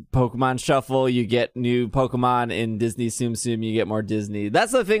like Pokemon Shuffle, you get new Pokemon. In Disney Tsum Tsum, you get more Disney.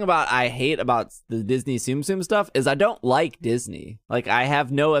 That's the thing I hate about the Disney Tsum Tsum stuff is I don't like Disney. Like, I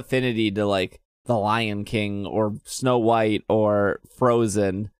have no affinity to like The Lion King or Snow White or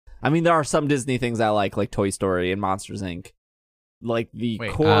Frozen. I mean, there are some Disney things I like Toy Story and Monsters Inc. Like the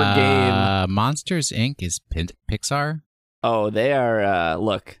core game. Monsters Inc. is Pixar? Oh, they are.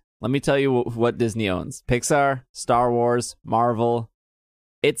 Look. Let me tell you what Disney owns: Pixar, Star Wars, Marvel.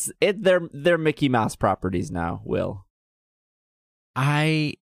 They're Mickey Mouse properties now. Will.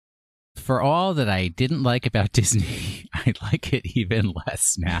 For all that I didn't like about Disney, I like it even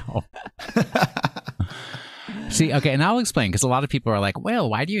less now. See, okay, and I'll explain, because a lot of people are like, well,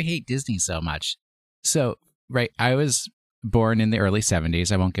 why do you hate Disney so much? So, right, I was born in the early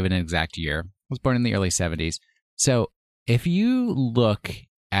 70s. I won't give it an exact year. I was born in the early 70s. So if you look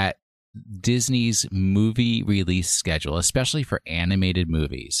at Disney's movie release schedule, especially for animated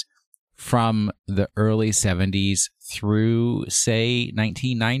movies, from the early 70s through, say,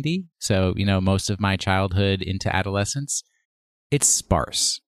 1990, so, most of my childhood into adolescence, it's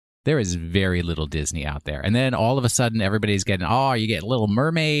sparse. There is very little Disney out there. And then all of a sudden, everybody's getting, you get Little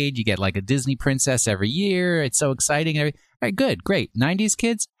Mermaid, you get like a Disney princess every year. It's so exciting. All right, good, great. 90s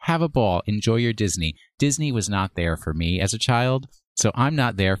kids, have a ball. Enjoy your Disney. Disney was not there for me as a child, so I'm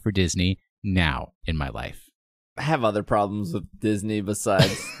not there for Disney now in my life. I have other problems with Disney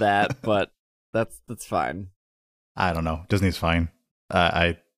besides that, but that's fine. I don't know. Disney's fine.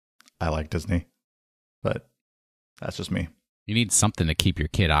 I like Disney, but that's just me. You need something to keep your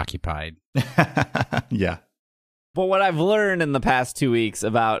kid occupied. Yeah. But what I've learned in the past 2 weeks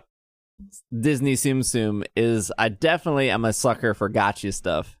about Disney Tsum Tsum is I definitely am a sucker for gotcha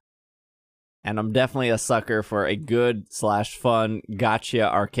stuff. And I'm definitely a sucker for a good/fun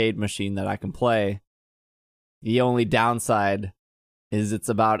gotcha arcade machine that I can play. The only downside is it's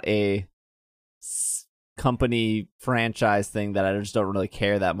about a company franchise thing that I just don't really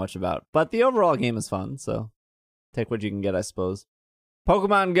care that much about. But the overall game is fun, so take what you can get, I suppose.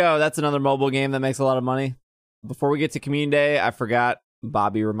 Pokemon Go, that's another mobile game that makes a lot of money. Before we get to Community Day, I forgot,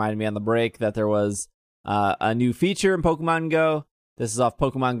 Bobby reminded me on the break that there was a new feature in Pokemon Go. This is off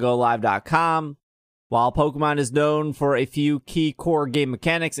PokemonGoLive.com. While Pokemon is known for a few key core game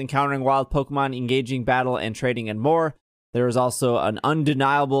mechanics, encountering wild Pokemon, engaging battle, and trading and more, there is also an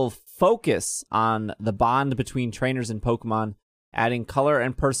undeniable focus on the bond between trainers and Pokemon, adding color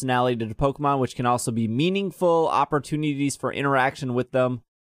and personality to Pokemon, which can also be meaningful opportunities for interaction with them,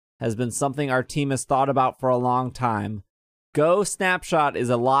 has been something our team has thought about for a long time. Go Snapshot is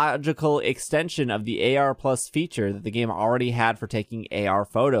a logical extension of the AR Plus feature that the game already had for taking AR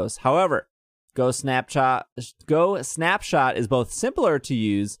photos. However, Go Snapshot is both simpler to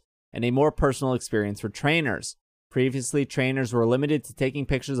use and a more personal experience for trainers. Previously, trainers were limited to taking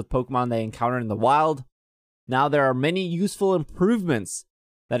pictures of Pokemon they encountered in the wild. Now there are many useful improvements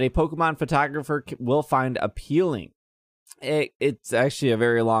that a Pokemon photographer will find appealing. It's actually a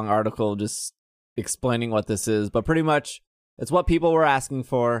very long article just explaining what this is, but pretty much it's what people were asking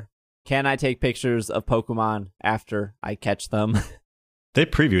for. Can I take pictures of Pokemon after I catch them? They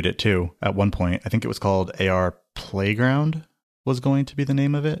previewed it too at one point. I think it was called AR Playground was going to be the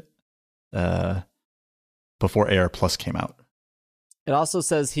name of it before AR Plus came out. It also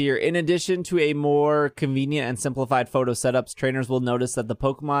says here, in addition to a more convenient and simplified photo setups, trainers will notice that the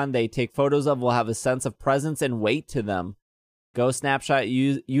Pokemon they take photos of will have a sense of presence and weight to them. Go Snapshot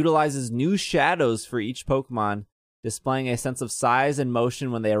utilizes new shadows for each Pokemon, displaying a sense of size and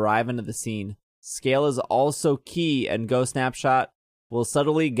motion when they arrive into the scene. Scale is also key, and Go Snapshot will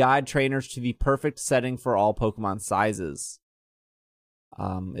subtly guide trainers to the perfect setting for all Pokemon sizes.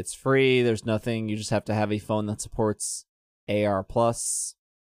 It's free. There's nothing. You just have to have a phone that supports AR Plus.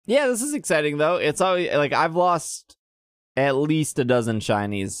 Yeah, this is exciting though. It's always like I've lost at least a dozen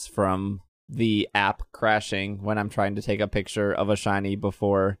shinies from the app crashing when I'm trying to take a picture of a shiny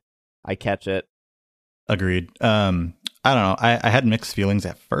before I catch it. Agreed. I don't know. I had mixed feelings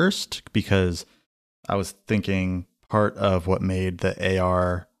at first because I was thinking part of what made the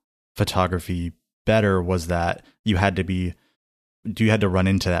AR photography better was that you had to run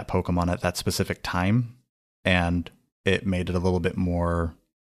into that Pokemon at that specific time, and it made it a little bit more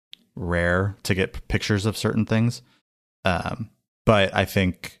rare to get pictures of certain things. But I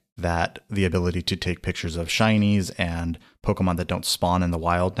think that the ability to take pictures of shinies and Pokemon that don't spawn in the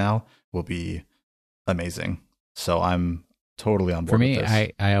wild now will be amazing. So I'm totally on board with this. For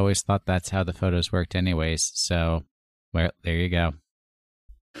me, I always thought that's how the photos worked anyways. So, well, there you go.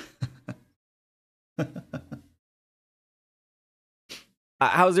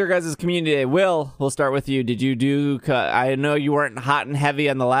 How's your guys' community day? Will, we'll start with you. Did you do... I know you weren't hot and heavy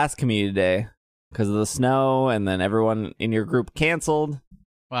on the last community day because of the snow, and then everyone in your group canceled.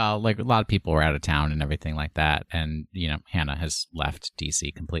 Well, like a lot of people were out of town and everything like that. And, you know, Hannah has left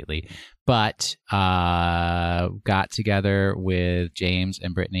DC completely. But got together with James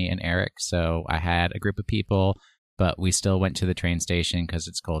and Brittany and Eric. So I had a group of people, but we still went to the train station because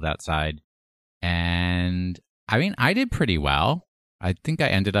it's cold outside. And, I mean, I did pretty well. I think I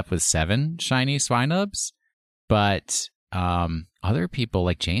ended up with 7 shiny Swinubs. But other people,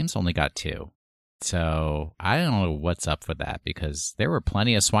 like James, only got 2. So I don't know what's up with that because there were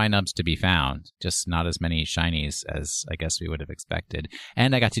plenty of Swinubs to be found, just not as many shinies as I guess we would have expected.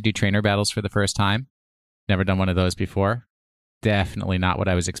 And I got to do trainer battles for the first time. Never done one of those before. Definitely not what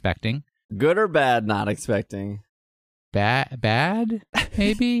I was expecting. Good or bad, not expecting? Bad,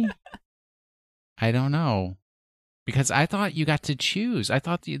 maybe? I don't know. Because I thought you got to choose. I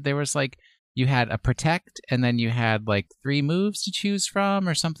thought there was like, you had a protect and then you had like 3 moves to choose from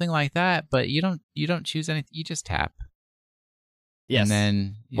or something like that, but you don't choose anything. You just tap. Yes. And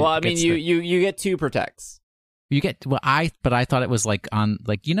then you get 2 protects. You get I thought it was like on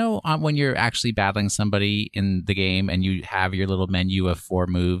like when you're actually battling somebody in the game and you have your little menu of 4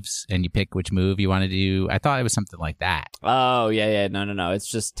 moves and you pick which move you want to do. I thought it was something like that. Oh, yeah, no. It's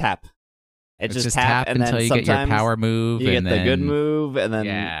just tap. It's just tap until then you get your sometimes power move. you and get then, the good move, and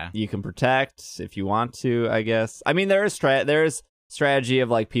then you can protect if you want to, I guess. I mean, there is strategy of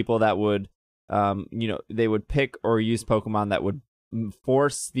like people that would, they would pick or use Pokemon that would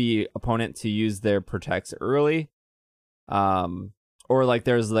force the opponent to use their protects early. Or like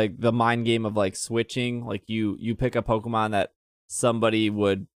there's like the mind game of like switching, like you pick a Pokemon that somebody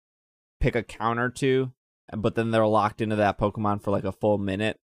would pick a counter to, but then they're locked into that Pokemon for like a full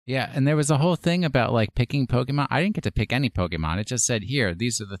minute. Yeah, and there was a whole thing about like picking Pokemon. I didn't get to pick any Pokemon. It just said, here,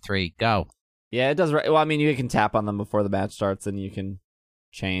 these are the 3, go. Yeah, it does. Well, I mean, you can tap on them before the match starts and you can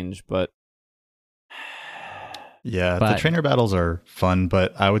change, but... Yeah, the trainer battles are fun,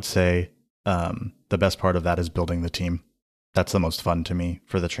 but I would say the best part of that is building the team. That's the most fun to me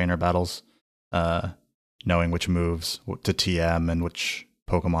for the trainer battles. Knowing which moves to TM and which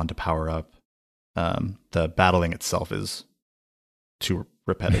Pokemon to power up. The battling itself is too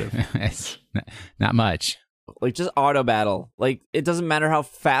repetitive. It's not much. Like, just auto battle. Like, it doesn't matter how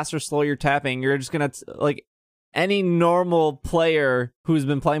fast or slow you're tapping. You're just gonna like any normal player who's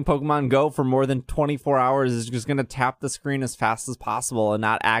been playing Pokemon Go for more than 24 hours is just gonna tap the screen as fast as possible and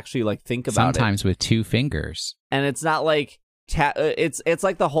not actually like think about it. Sometimes with 2 fingers. And it's not like it's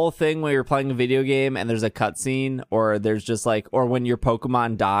like the whole thing where you're playing a video game and there's a cutscene, or there's just like, or when your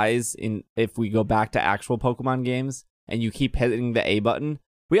Pokemon dies if we go back to actual Pokemon games and you keep hitting the A button.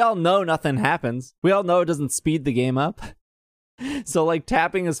 We all know nothing happens. We all know it doesn't speed the game up. So, like,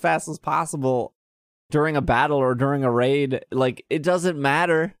 tapping as fast as possible during a battle or during a raid, like, it doesn't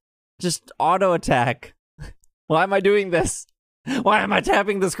matter. Just auto attack. Why am I doing this? Why am I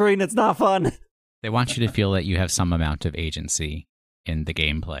tapping the screen? It's not fun. They want you to feel that you have some amount of agency in the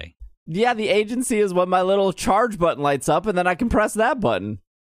gameplay. Yeah, the agency is when my little charge button lights up, and then I can press that button.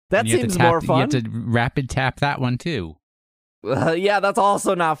 That seems more fun. You have to rapid tap that one, too. Yeah, that's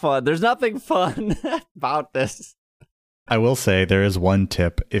also not fun. There's nothing fun about this. I will say there is one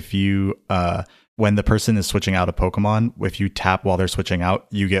tip. If you, when the person is switching out a Pokemon, if you tap while they're switching out,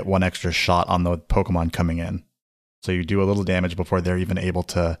 you get 1 extra shot on the Pokemon coming in. So you do a little damage before they're even able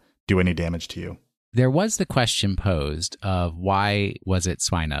to do any damage to you. There was the question posed of why was it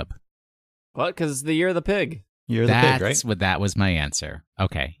Swinub? What? Because it's the year of the pig. Year of the pig, right? That was my answer.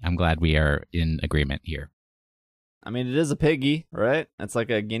 Okay, I'm glad we are in agreement here. I mean, it is a piggy, right? It's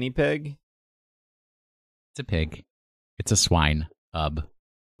like a guinea pig. It's a pig. It's a swine.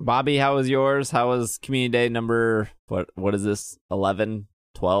 Bobby, how was yours? How was Community Day number, what is this, 11,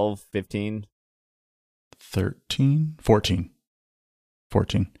 12, 15? 13? 14.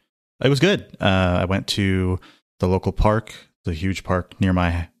 It was good. I went to the local park, the huge park near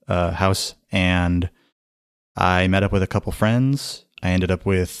my house, and I met up with a couple friends. I ended up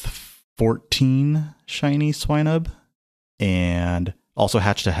with 14 shiny Swinub and also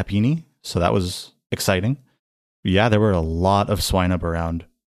hatched a Happiny, so that was exciting. Yeah, there were a lot of Swinub around.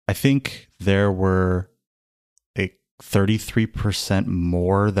 I think there were a 33%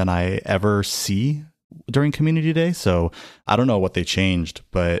 more than I ever see during Community Day, so I don't know what they changed,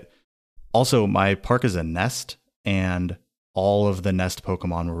 but also my park is a nest, and all of the nest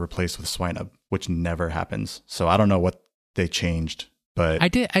Pokemon were replaced with Swinub, which never happens, so I don't know what they changed. But I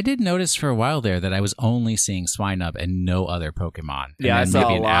did notice for a while there that I was only seeing Swinub and no other Pokemon. Yeah, and then I saw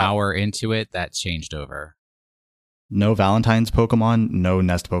maybe a an lot. hour into it, that changed over. No Valentine's Pokemon, no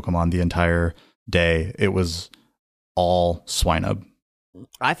nest Pokemon the entire day. It was all Swinub.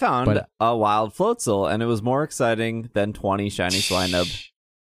 I found a wild Floatzel, and it was more exciting than 20 shiny Swinub.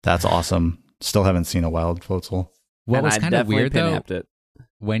 That's awesome. Still haven't seen a wild Floatzel. What was kind of weird, though, it.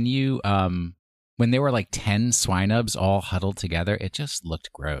 when you... when there were like 10 Swinubs all huddled together, it just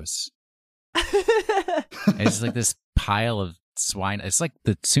looked gross. It's like this pile of swine. It's like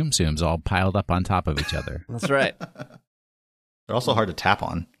the Tsum Tsums all piled up on top of each other. That's right. They're also hard to tap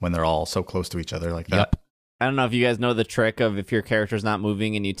on when they're all so close to each other like that. Yep. I don't know if you guys know the trick of if your character's not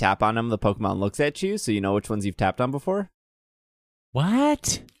moving and you tap on them, the Pokemon looks at you, so you know which ones you've tapped on before.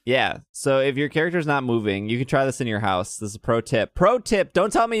 What? Yeah, so if your character's not moving, you can try this in your house. This is a pro tip. Pro tip!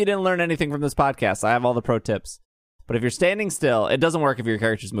 Don't tell me you didn't learn anything from this podcast. I have all the pro tips. But if you're standing still, it doesn't work if your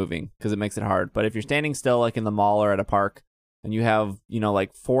character's moving, because it makes it hard. But if you're standing still, like in the mall or at a park, and you have,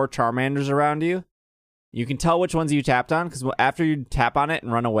 like 4 Charmanders around you, you can tell which ones you tapped on, because after you tap on it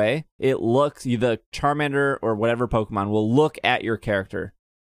and run away, the Charmander or whatever Pokemon will look at your character.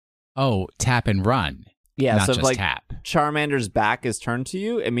 Oh, tap and run. Yeah, not so just if tap. Charmander's back is turned to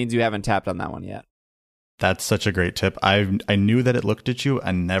you, it means you haven't tapped on that one yet. That's such a great tip. I knew that it looked at you.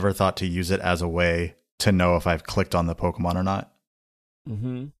 I never thought to use it as a way to know if I've clicked on the Pokemon or not.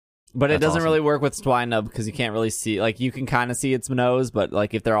 Mm-hmm. But it That's doesn't awesome. really work with Swinub because you can't really see. Like, you can kind of see its nose, but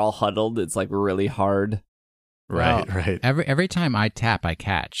like if they're all huddled, it's like really hard. Right, Well, right. Every time I tap, I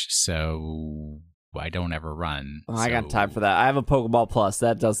catch, so I don't ever run. I got time for that. I have a Pokeball Plus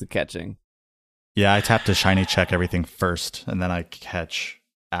that does the catching. Yeah, I tap to shiny check everything first, and then I catch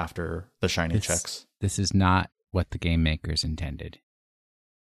after the shiny checks. This is not what the game makers intended.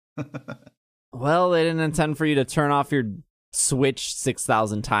 Well, they didn't intend for you to turn off your Switch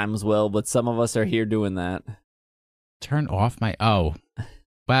 6,000 times, Will, but some of us are here doing that. Turn off my... Oh.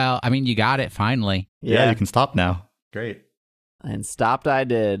 Well, I mean, you got it, finally. Yeah, you can stop now. Great. And stopped I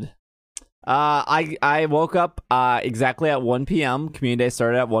did. I woke up exactly at 1 p.m. Community Day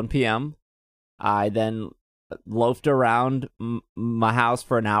started at 1 p.m. I then loafed around my house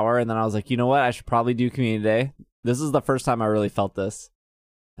for an hour, and then I was like, you know what? I should probably do Community Day. This is the first time I really felt this.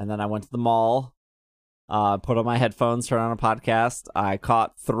 And then I went to the mall, put on my headphones, turned on a podcast. I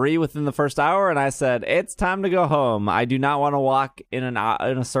caught 3 within the first hour, and I said, it's time to go home. I do not want to walk in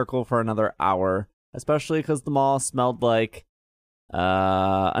a circle for another hour, especially because the mall smelled like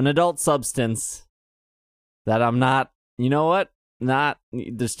an adult substance that I'm not, you know what?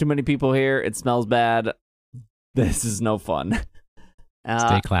 There's too many people here. It smells bad. This is no fun.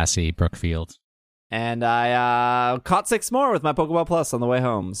 Stay classy, Brookfield. And I caught 6 more with my Pokeball Plus on the way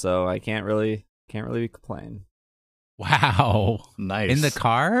home, so I can't really complain. Wow. Nice. In the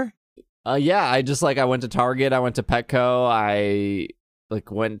car? Yeah, I went to Target, I went to Petco, I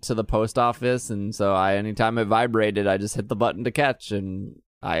went to the post office, and so anytime it vibrated, I just hit the button to catch, and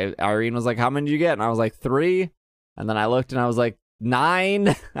Irene was like, how many did you get? And I was like, 3, and then I looked and I was like,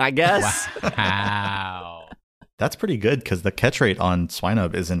 9, I guess. Wow. That's pretty good because the catch rate on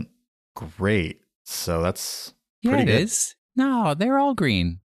Swinub isn't great. So that's pretty good. It is. No, they're all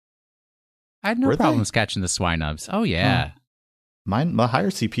green. I had no Were they? problems catching the Swinubs. Oh, yeah. My higher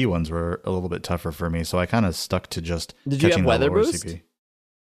CP ones were a little bit tougher for me, so I kind of stuck to just Did you catching have weather the lower boost? CP.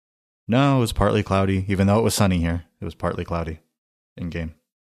 No, it was partly cloudy. Even though it was sunny here, it was partly cloudy in game.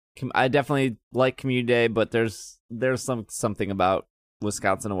 I definitely like Community Day, but there's something about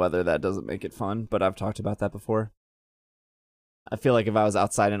Wisconsin weather that doesn't make it fun, but I've talked about that before. I feel like if I was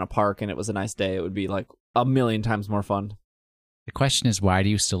outside in a park and it was a nice day, it would be like a million times more fun. The question is, why do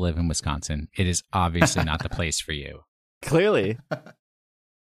you still live in Wisconsin? It is obviously not the place for you. Clearly.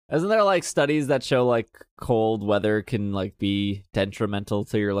 Isn't there like studies that show like cold weather can like be detrimental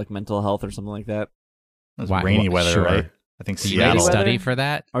to your like mental health or something like that? It was Why- rainy well, weather, sure. right? I think Do you need a Seattle. weather? study for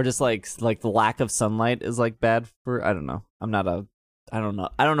that? Or just like the lack of sunlight is like bad for, I don't know. I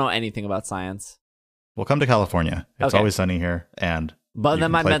don't know anything about science. We'll come to California. It's Okay. always sunny here, and But you then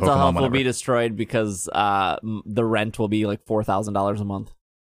can my play mental Pokemon health will whenever. be destroyed because the rent will be like $4,000 a month.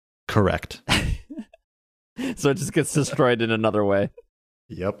 Correct. So it just gets destroyed in another way.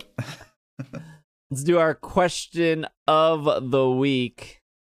 Yep. Let's do our question of the week.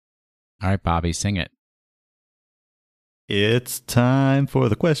 All right, Bobby, sing it. It's time for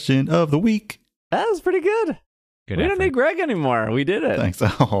the question of the week. That was pretty good. Good We effort. don't need Greg anymore. We did it. Thanks.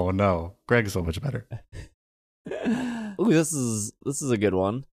 Oh no, Greg's so much better. Ooh, this is a good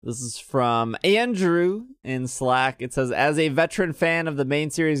one. This is from Andrew in Slack. It says, as a veteran fan of the main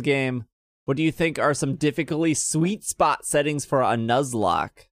series game, what do you think are some difficultly sweet spot settings for a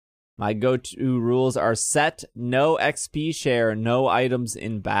Nuzlocke? My go-to rules are set, no XP share, no items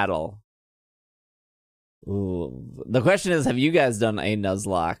in battle. Ooh. The question is, have you guys done a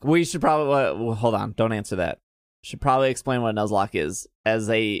Nuzlocke? We should probably hold on. Don't answer that. Should probably explain what a Nuzlocke is. As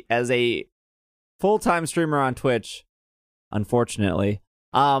a full-time streamer on Twitch, unfortunately,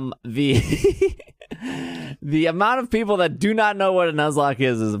 the the amount of people that do not know what a Nuzlocke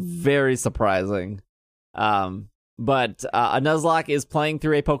is very surprising. But a Nuzlocke is playing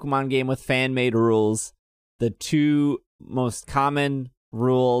through a Pokemon game with fan-made rules. The 2 most common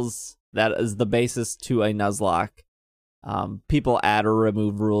rules that is the basis to a Nuzlocke. People add or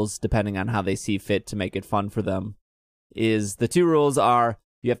remove rules depending on how they see fit to make it fun for them. Is the 2 rules are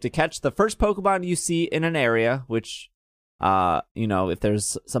you have to catch the first Pokemon you see in an area, which, if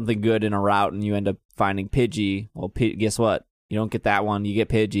there's something good in a route and you end up finding Pidgey, well, guess what? You don't get that one, you get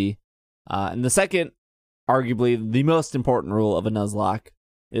Pidgey. And the second, arguably the most important rule of a Nuzlocke,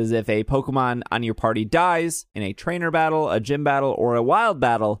 is if a Pokemon on your party dies in a trainer battle, a gym battle, or a wild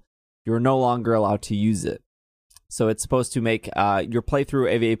battle, you're no longer allowed to use it. So it's supposed to make your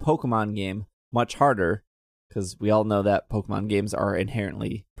playthrough of a Pokemon game much harder, because we all know that Pokemon games are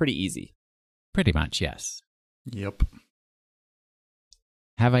inherently pretty easy. Pretty much, yes. Yep.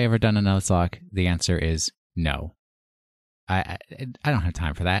 Have I ever done a Nuzlocke? The answer is no. I don't have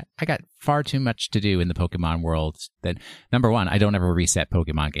time for that. I got far too much to do in the Pokemon world. That number one, I don't ever reset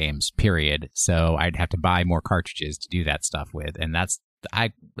Pokemon games, period. So I'd have to buy more cartridges to do that stuff with, and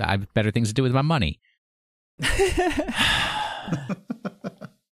I have better things to do with my money.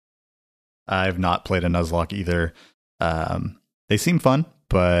 I've not played a Nuzlocke either. They seem fun,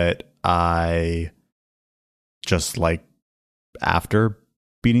 but I just like after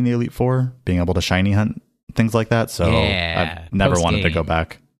beating the Elite Four, being able to shiny hunt, things like that. So I've never wanted to go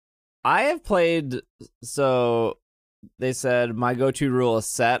back. I have played, so they said my go-to rule is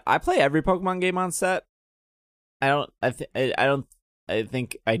set. I play every Pokemon game on set. I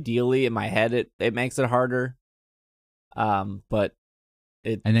think ideally in my head it makes it harder. But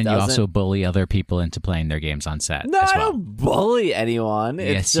it and then doesn't. You also bully other people into playing their games on set. No, as well. I don't bully anyone.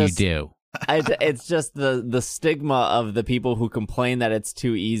 Yes, it's just, you do. It's just the stigma of the people who complain that it's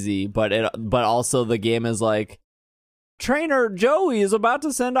too easy, but also the game is like, Trainer Joey is about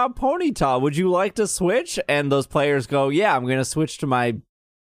to send out Ponyta. Would you like to switch? And those players go, yeah, I'm going to switch to my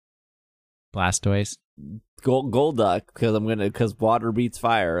Blastoise, Golduck because water beats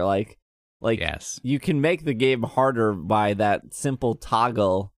fire. Like yes, you can make the game harder by that simple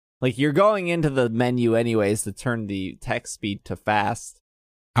toggle. Like you're going into the menu anyways to turn the text speed to fast.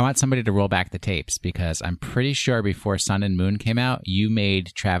 I want somebody to roll back the tapes because I'm pretty sure before Sun and Moon came out, you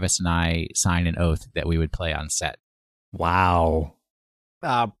made Travis and I sign an oath that we would play on set. Wow.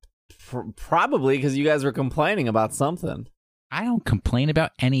 Probably because you guys were complaining about something. I don't complain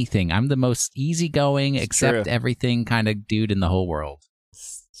about anything. I'm the most easygoing, accept everything kind of dude in the whole world.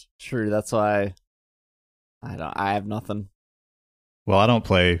 It's true. That's why I have nothing. Well, I don't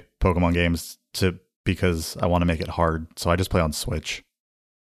play Pokemon games because I want to make it hard, so I just play on Switch.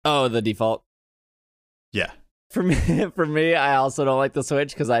 Oh, the default. Yeah. For me, I also don't like the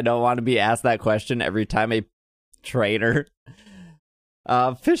Switch because I don't want to be asked that question every time a trainer.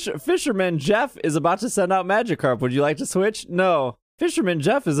 Fisherman Jeff is about to send out Magikarp. Would you like to switch? No. Fisherman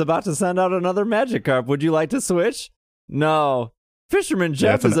Jeff is about to send out another Magikarp. Would you like to switch? No. Fisherman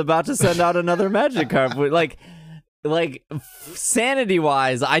Jeff is about to send out another Magikarp. Like sanity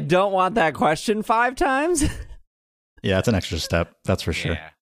wise, I don't want that question 5 times. Yeah, it's an extra step. That's for sure. Yeah.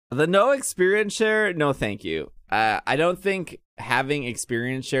 The no experience share, no thank you. I don't think having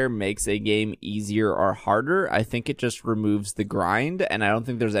experience share makes a game easier or harder. I think it just removes the grind, and I don't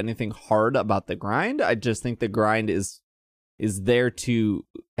think there's anything hard about the grind. I just think the grind is there to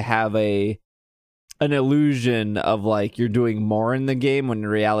have an illusion of like you're doing more in the game when in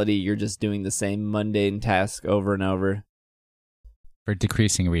reality you're just doing the same mundane task over and over. For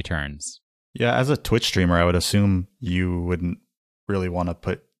decreasing returns. Yeah, as a Twitch streamer, I would assume you wouldn't really want to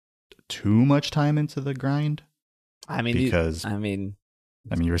put too much time into the grind. I mean,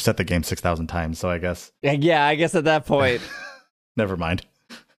 you reset the game 6,000 times, so I guess. Yeah, I guess at that point. Never mind.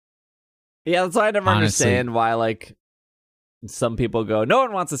 Yeah, that's why I never understand why like some people go, no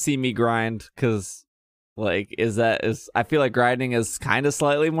one wants to see me grind, because like I feel like grinding is kind of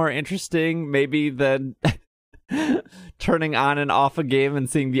slightly more interesting maybe than turning on and off a game and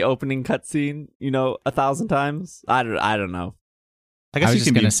seeing the opening cutscene, 1,000 times. I don't know. I guess you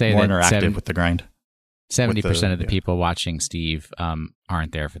can be more interactive with the grind. 70% of the people watching Steve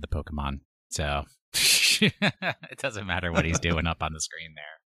aren't there for the Pokemon, so it doesn't matter what he's doing up on the screen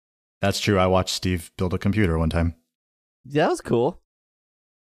there. That's true. I watched Steve build a computer one time. Yeah, that was cool.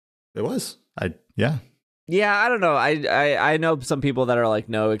 It was. Yeah, I don't know. I know some people that are like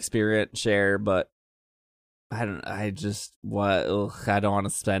no experience share, but I don't want to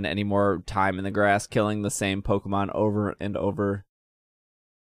spend any more time in the grass killing the same Pokemon over and over.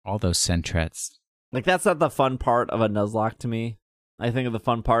 All those Sentrets. Like, that's not the fun part of a Nuzlocke to me. I think the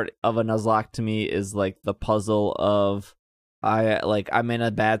fun part of a Nuzlocke to me is like the puzzle of I'm in a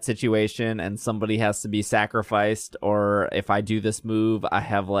bad situation and somebody has to be sacrificed, or if I do this move, I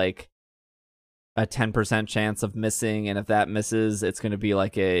have like a 10% chance of missing, and if that misses, it's going to be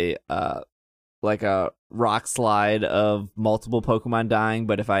like a rock slide of multiple Pokemon dying.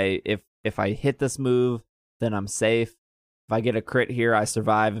 But if I hit this move, then I'm safe. If I get a crit here, I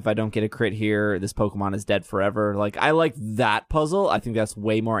survive. If I don't get a crit here, this Pokemon is dead forever. Like, I like that puzzle. I think that's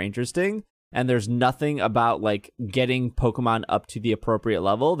way more interesting. And there's nothing about like getting Pokemon up to the appropriate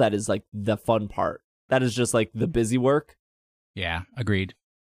level that is like the fun part. That is just like the busy work. Yeah, agreed.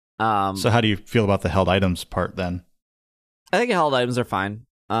 So how do you feel about the held items part then? I think held items are fine.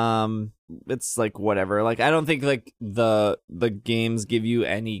 It's like whatever. Like, I don't think like the games give you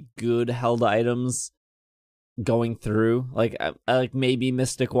any good held items going through. Like, I like maybe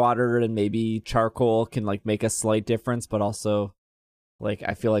Mystic Water and maybe Charcoal can like make a slight difference, but also like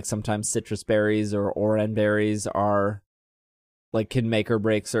I feel like sometimes citrus berries or oran berries are like can make or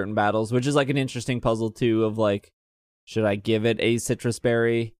break certain battles, which is like an interesting puzzle too of like, should I give it a citrus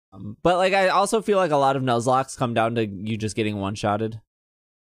berry? But like I also feel like a lot of Nuzlocke come down to you just getting one-shotted.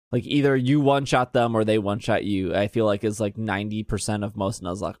 Like either you one-shot them or they one-shot you. I feel like is like 90% of most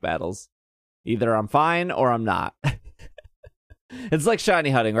Nuzlocke battles. Either I'm fine or I'm not. It's like shiny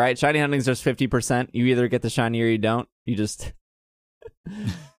hunting, right? Shiny hunting's just 50%. You either get the shiny or you don't. You just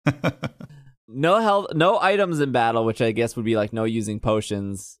no health, no items in battle, which I guess would be like no using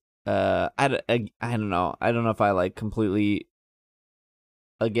potions. I don't know. I don't know if I like completely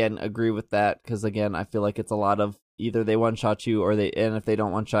again agree with that because again I feel like it's a lot of either they one shot you or and if they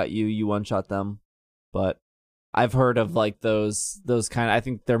don't one shot you, you one shot them. But I've heard of like those kind of, I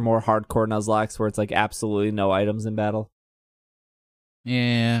think they're more hardcore Nuzlocke where it's like absolutely no items in battle.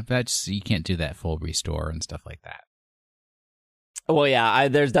 Yeah, that's you can't do that full restore and stuff like that. Well, yeah,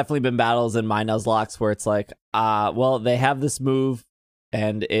 there's definitely been battles in my Nuzlocke where it's like, well, they have this move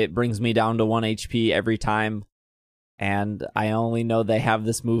and it brings me down to 1 HP every time. And I only know they have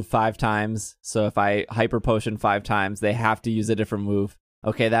this move 5 times. So if I hyper potion 5 times, they have to use a different move.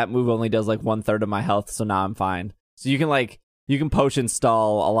 Okay, that move only does like 1/3 of my health, so now I'm fine. So you can potion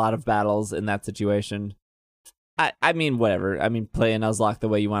stall a lot of battles in that situation. I mean, whatever. I mean, play a Nuzlocke the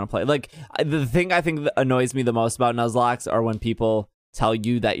way you want to play. Like, the thing I think that annoys me the most about Nuzlocke are when people tell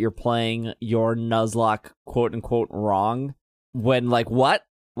you that you're playing your Nuzlocke quote unquote wrong. When like what?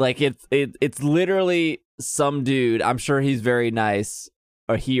 Like it's literally some dude. I'm sure he's very nice,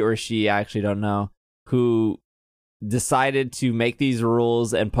 or he or she, I actually don't know, who decided to make these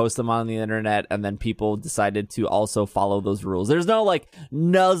rules and post them on the internet, and then people decided to also follow those rules. There's no like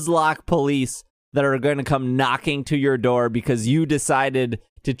Nuzlocke police that are going to come knocking to your door because you decided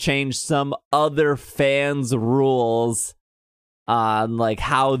to change some other fans' rules on like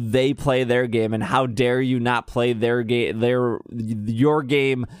how they play their game, and how dare you not play their game, your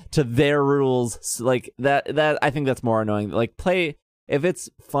game to their rules. So, like that I think that's more annoying. Like play if it's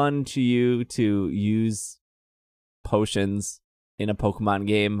fun to you to use potions in a Pokemon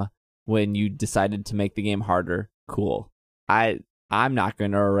game when you decided to make the game harder. Cool. I'm not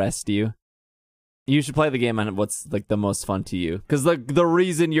going to arrest you. You should play the game on what's like the most fun to you, because the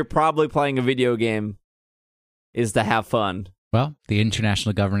reason you're probably playing a video game is to have fun. Well, the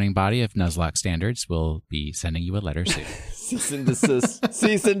international governing body of Nuzlocke standards will be sending you a letter soon. Cease and desist.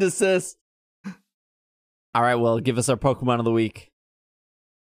 Cease and desist. All right, well, give us our Pokemon of the week.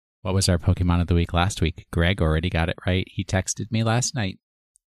 What was our Pokemon of the week last week? Greg already got it right. He texted me last night.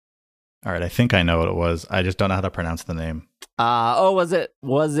 All right, I think I know what it was. I just don't know how to pronounce the name. Was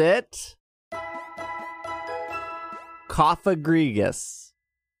it Cophagrigus?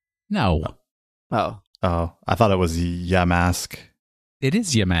 No. Oh, I thought it was Yamask. It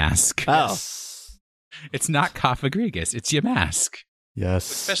is Yamask. Oh. Yes. It's not Cophagrigus. It's Yamask.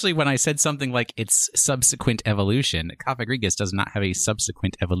 Yes. Especially when I said something like its subsequent evolution. Cophagrigus does not have a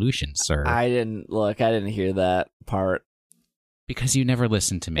subsequent evolution, sir. I didn't hear that part. Because you never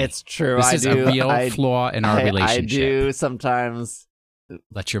listened to me. It's true. This is a real flaw in our relationship. I do sometimes.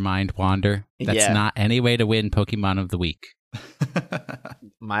 Let your mind wander. That's Yeah. not any way to win Pokemon of the week.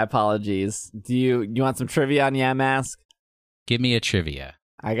 My apologies. Do you want some trivia on Yamask? Give me a trivia.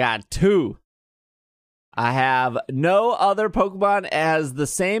 I got 2. I have no other Pokemon as the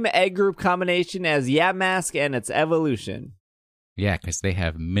same egg group combination as Yamask and its evolution. Yeah, because they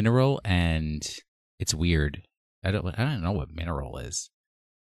have mineral and it's weird. I don't know what mineral is.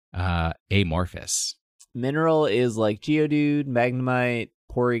 Amorphous. Mineral is like Geodude, Magnemite,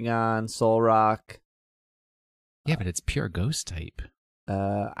 Porygon, Solrock. Yeah, but it's pure ghost type.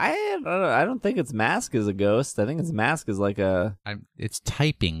 I don't know. I don't think its mask is a ghost. I think its mask is like a... It's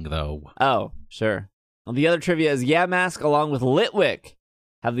typing, though. Oh, sure. Well, the other trivia is Yamask along with Litwick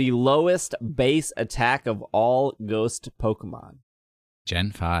have the lowest base attack of all ghost Pokemon.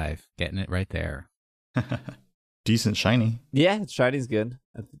 Gen 5. Getting it right there. Decent shiny. Yeah, shiny's good.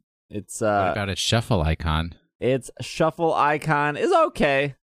 It's What about its shuffle icon? Its shuffle icon is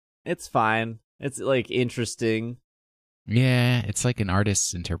okay. It's fine. It's like interesting. Yeah, it's like an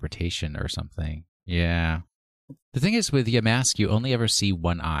artist's interpretation or something. Yeah. The thing is, with Yamask, you only ever see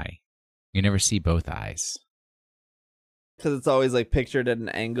one eye. You never see both eyes. Because it's always like pictured at an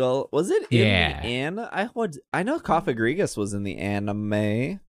angle. Was it in Yeah. the I know Cophagrigus was in the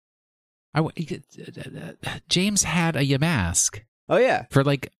anime. James had a Yamask Oh yeah. for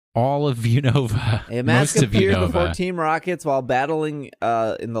like all of Unova. A Most mask of appeared Unova. before Team Rockets while battling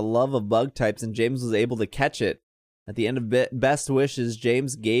in the love of bug types, and James was able to catch it. At the end of Best Wishes,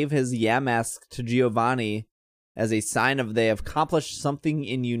 James gave his Yamask to Giovanni as a sign of they have accomplished something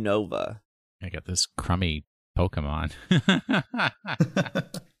in Unova. I got this crummy Pokemon.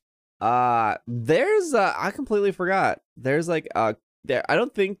 There's I completely forgot. There's like there. I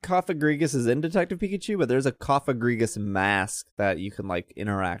don't think Coffagrigus is in Detective Pikachu, but there's a Coffagrigus mask that you can like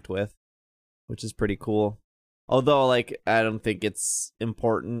interact with, which is pretty cool. Although, like, I don't think it's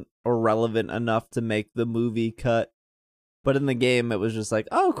important or relevant enough to make the movie cut. But in the game, it was just like,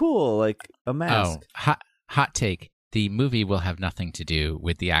 oh, cool, like a mask. Oh, hot take. The movie will have nothing to do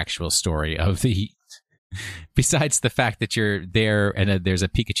with the actual story of the... Besides the fact that you're there and there's a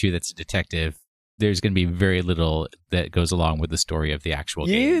Pikachu that's a detective, there's going to be very little that goes along with the story of the actual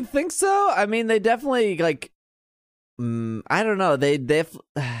game. You think so? I mean, they definitely, like... I don't know.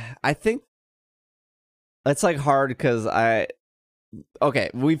 I think... It's like hard because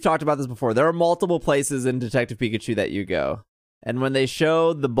okay, we've talked about this before. There are multiple places in Detective Pikachu that you go. And when they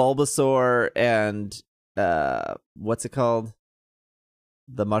showed the Bulbasaur and what's it called?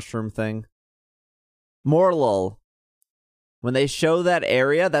 The mushroom thing? Morlul. When they show that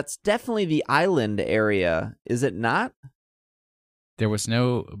area, that's definitely the island area, is it not? There was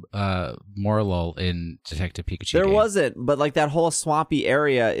no Morlul in Detective Pikachu. There game. wasn't, but like that whole swampy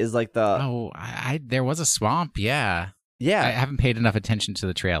area is like the... Oh, there was a swamp, yeah. Yeah. I haven't paid enough attention to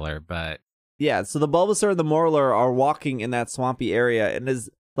the trailer, but... Yeah, so the Bulbasaur and the Morlul are walking in that swampy area, and is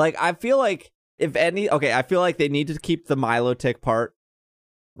like, I feel like, I feel like they need to keep the Milotic part,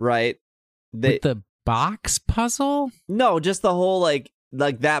 right? With the box puzzle? No, just the whole, like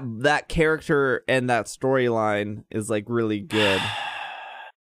that character and that storyline is, like, really good.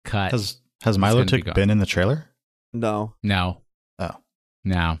 Cut. Has Milotic been in the trailer? No. No. Oh.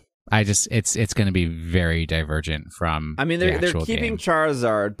 No. It's going to be very divergent from. I mean, they're keeping game.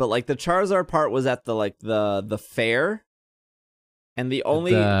 Charizard, but like the Charizard part was at the fair, and the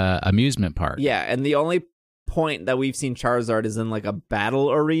amusement park. Yeah, and the only point that we've seen Charizard is in like a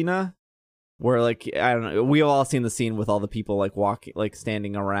battle arena, where like I don't know, we've all seen the scene with all the people like walking, like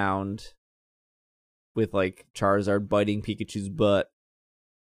standing around, with like Charizard biting Pikachu's butt.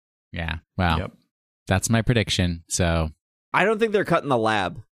 Yeah, well, yep. That's my prediction. So I don't think they're cutting the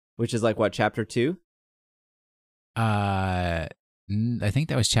lab. Which is like what, chapter 2? I think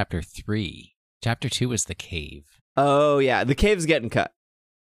that was chapter 3. Chapter 2 was the cave. Oh yeah, the cave's getting cut.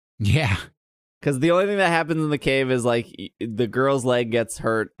 Yeah, because the only thing that happens in the cave is like the girl's leg gets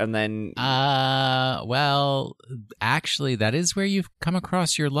hurt, and then. Well, actually, that is where you've come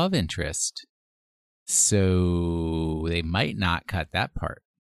across your love interest. So they might not cut that part.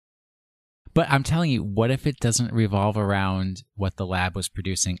 But I'm telling you, what if it doesn't revolve around what the lab was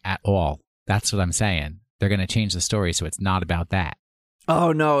producing at all? That's what I'm saying. They're going to change the story so it's not about that.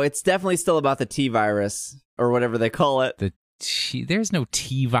 Oh, no, it's definitely still about the T-virus, or whatever they call it. There's no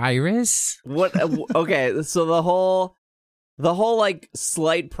T-virus. What? Okay, so the whole like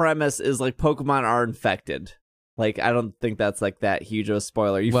slight premise is like Pokemon are infected. Like, I don't think that's like that huge of a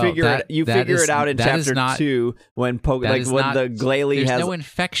spoiler. You figure it out in chapter 2 when the Glalie has. There's no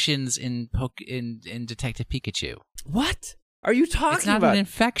infections in Detective Pikachu. What are you talking about? It's not an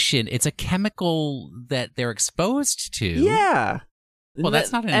infection. It's a chemical that they're exposed to. Yeah. Well,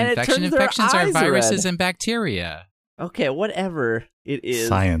 that's not an infection. Infections are viruses and bacteria. Okay, whatever it is.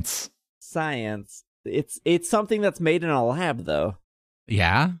 Science. It's something that's made in a lab, though.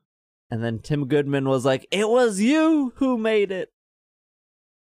 Yeah. And then Tim Goodman was like, it was you who made it.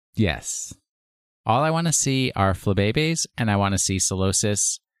 Yes. All I want to see are Flabébés, and I want to see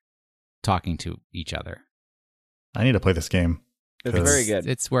Solosis talking to each other. I need to play this game. It's very good.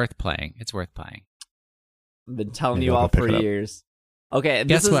 It's worth playing. I've been telling you all for years. Okay.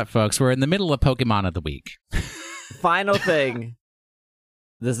 Guess what, folks? We're in the middle of Pokemon of the Week. Final thing.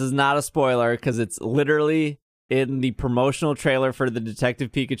 This is not a spoiler because it's literally in the promotional trailer for the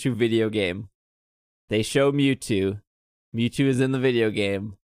Detective Pikachu video game. They show Mewtwo. Mewtwo is in the video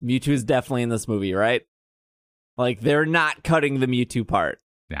game. Mewtwo is definitely in this movie, right? Like, they're not cutting the Mewtwo part.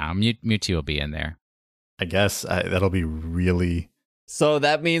 No, Mewtwo will be in there. I guess that'll be really. So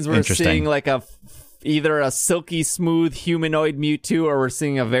that means we're seeing like either a silky smooth humanoid Mewtwo, or we're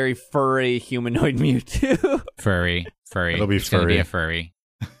seeing a very furry humanoid Mewtwo. Furry. It'll be it's furry. Gonna be a furry.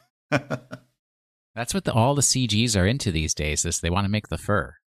 That's what all the CGs are into these days. They want to make the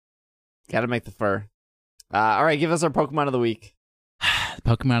fur. Gotta make the fur. All right, give us our Pokemon of the week.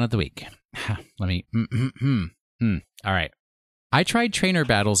 Pokemon of the week. Let me. All right. I tried trainer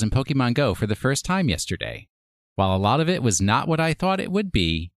battles in Pokemon GO for the first time yesterday. While a lot of it was not what I thought it would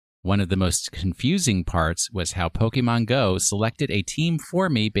be, one of the most confusing parts was how Pokemon GO selected a team for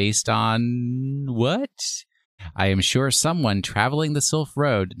me based on what? I am sure someone traveling the Sylph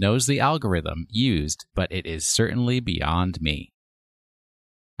Road knows the algorithm used, but it is certainly beyond me.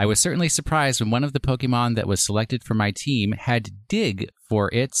 I was certainly surprised when one of the Pokemon that was selected for my team had Dig for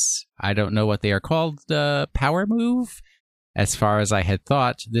its, I don't know what they are called, power move? As far as I had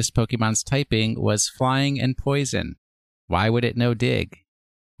thought, this Pokemon's typing was Flying and Poison. Why would it know Dig?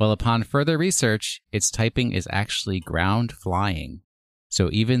 Well, upon further research, its typing is actually Ground Flying. So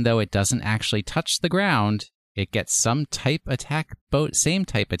even though it doesn't actually touch the ground, it gets some same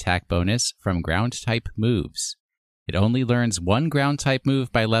type attack bonus from ground-type moves. It only learns one ground-type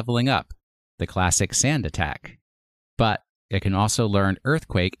move by leveling up, the classic Sand attack. But it can also learn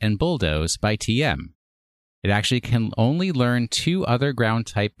Earthquake and Bulldoze by TM. It actually can only learn 2 other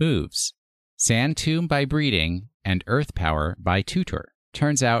ground-type moves, Sand Tomb by breeding and Earth Power by tutor.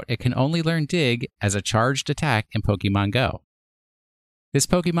 Turns out it can only learn Dig as a charged attack in Pokémon GO. This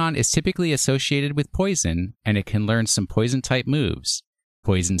Pokemon is typically associated with Poison, and it can learn some Poison-type moves,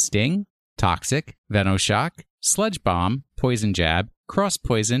 Poison Sting, Toxic, Venoshock, Sludge Bomb, Poison Jab, Cross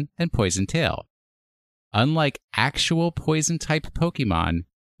Poison, and Poison Tail. Unlike actual Poison-type Pokemon,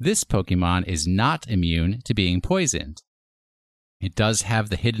 this Pokemon is not immune to being poisoned. It does have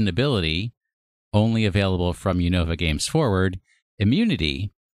the hidden ability, only available from Unova Games Forward,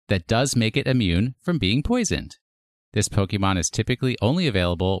 Immunity, that does make it immune from being poisoned. This Pokemon is typically only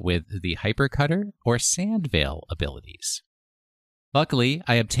available with the Hyper Cutter or Sand Veil abilities. Luckily,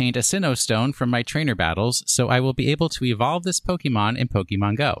 I obtained a Sinnoh Stone from my trainer battles, so I will be able to evolve this Pokemon in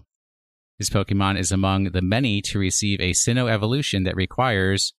Pokémon GO. This Pokemon is among the many to receive a Sinnoh evolution that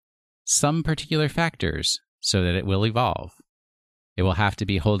requires some particular factors so that it will evolve. It will have to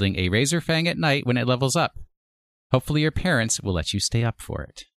be holding a Razor Fang at night when it levels up. Hopefully your parents will let you stay up for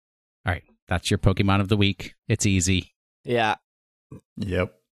it. All right, that's your Pokemon of the week. It's easy. Yeah.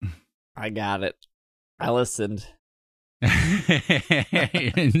 Yep. I got it. I listened.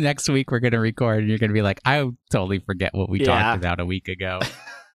 Next week we're going to record and you're going to be like, I totally forget what we talked about a week ago.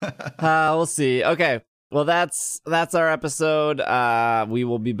 We'll see. Okay. Well, that's our episode. We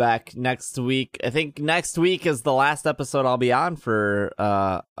will be back next week. I think next week is the last episode I'll be on for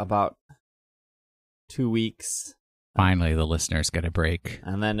about 2 weeks. Finally, the listeners get a break.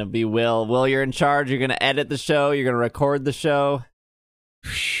 And then it'll be Will. Will, you're in charge. You're going to edit the show. You're going to record the show.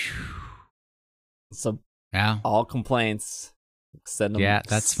 So, yeah. All complaints, send them. Yeah,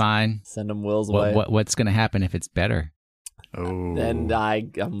 that's fine. Send them Will's way. What's going to happen if it's better? Oh. Then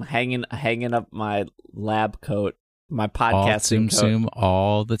I'm hanging up my lab coat, my podcasting coat.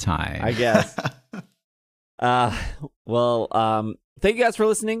 All all the time. I guess. Well, thank you guys for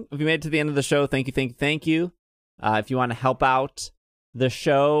listening. If you made it to the end of the show, thank you. If you want to help out the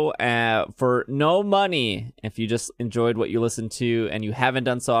show for no money, if you just enjoyed what you listened to and you haven't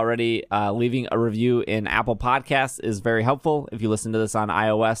done so already, leaving a review in Apple Podcasts is very helpful. If you listen to this on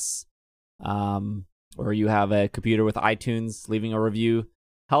iOS, or you have a computer with iTunes, leaving a review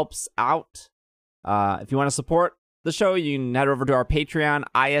helps out. If you want to support the show, you can head over to our Patreon,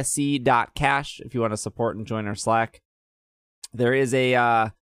 isc.cash, if you want to support and join our Slack. There is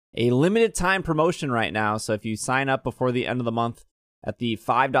a limited time promotion right now, so if you sign up before the end of the month at the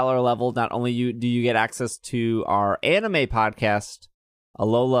 $5 level, not only do you get access to our anime podcast,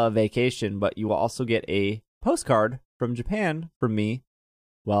 Alola Vacation, but you will also get a postcard from Japan from me.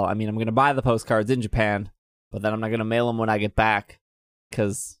 Well, I mean, I'm going to buy the postcards in Japan, but then I'm not going to mail them when I get back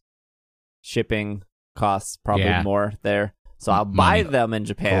because shipping costs probably more there. So I'll buy them in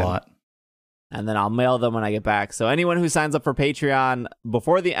Japan. A lot. And then I'll mail them when I get back. So anyone who signs up for Patreon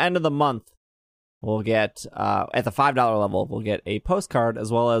before the end of the month will get, at the $5 level, will get a postcard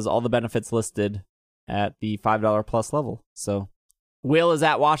as well as all the benefits listed at the $5 plus level. So Will is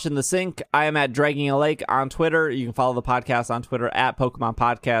at Washing the Sink. I am at Dragging a Lake on Twitter. You can follow the podcast on Twitter at Pokemon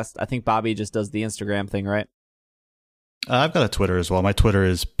Podcast. I think Bobby just does the Instagram thing, right? I've got a Twitter as well. My Twitter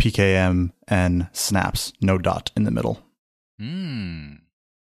is PKMN Snaps, no dot in the middle. And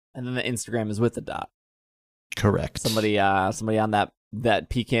then the Instagram is with the dot. Correct. Somebody on that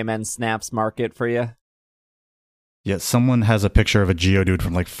PKMN Snaps market for you? Yeah, someone has a picture of a Geodude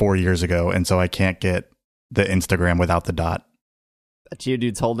from like 4 years ago, and so I can't get the Instagram without the dot. That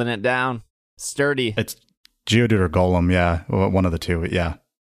Geodude's holding it down. Sturdy. It's Geodude or Golem, yeah. One of the two, yeah.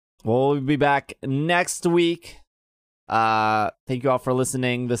 Well, we'll be back next week. Thank you all for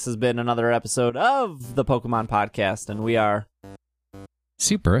listening. This has been another episode of the Pokemon Podcast, and we are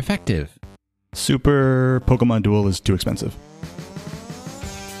super effective. Super Pokemon Duel is too expensive.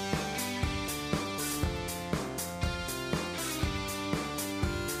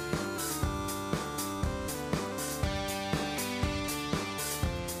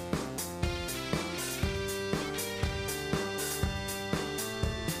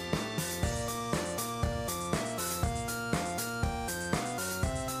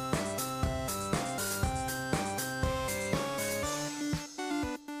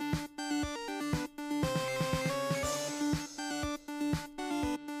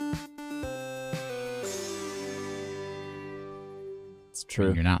 It's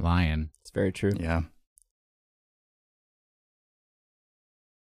true. You're not lying. It's very true. Yeah.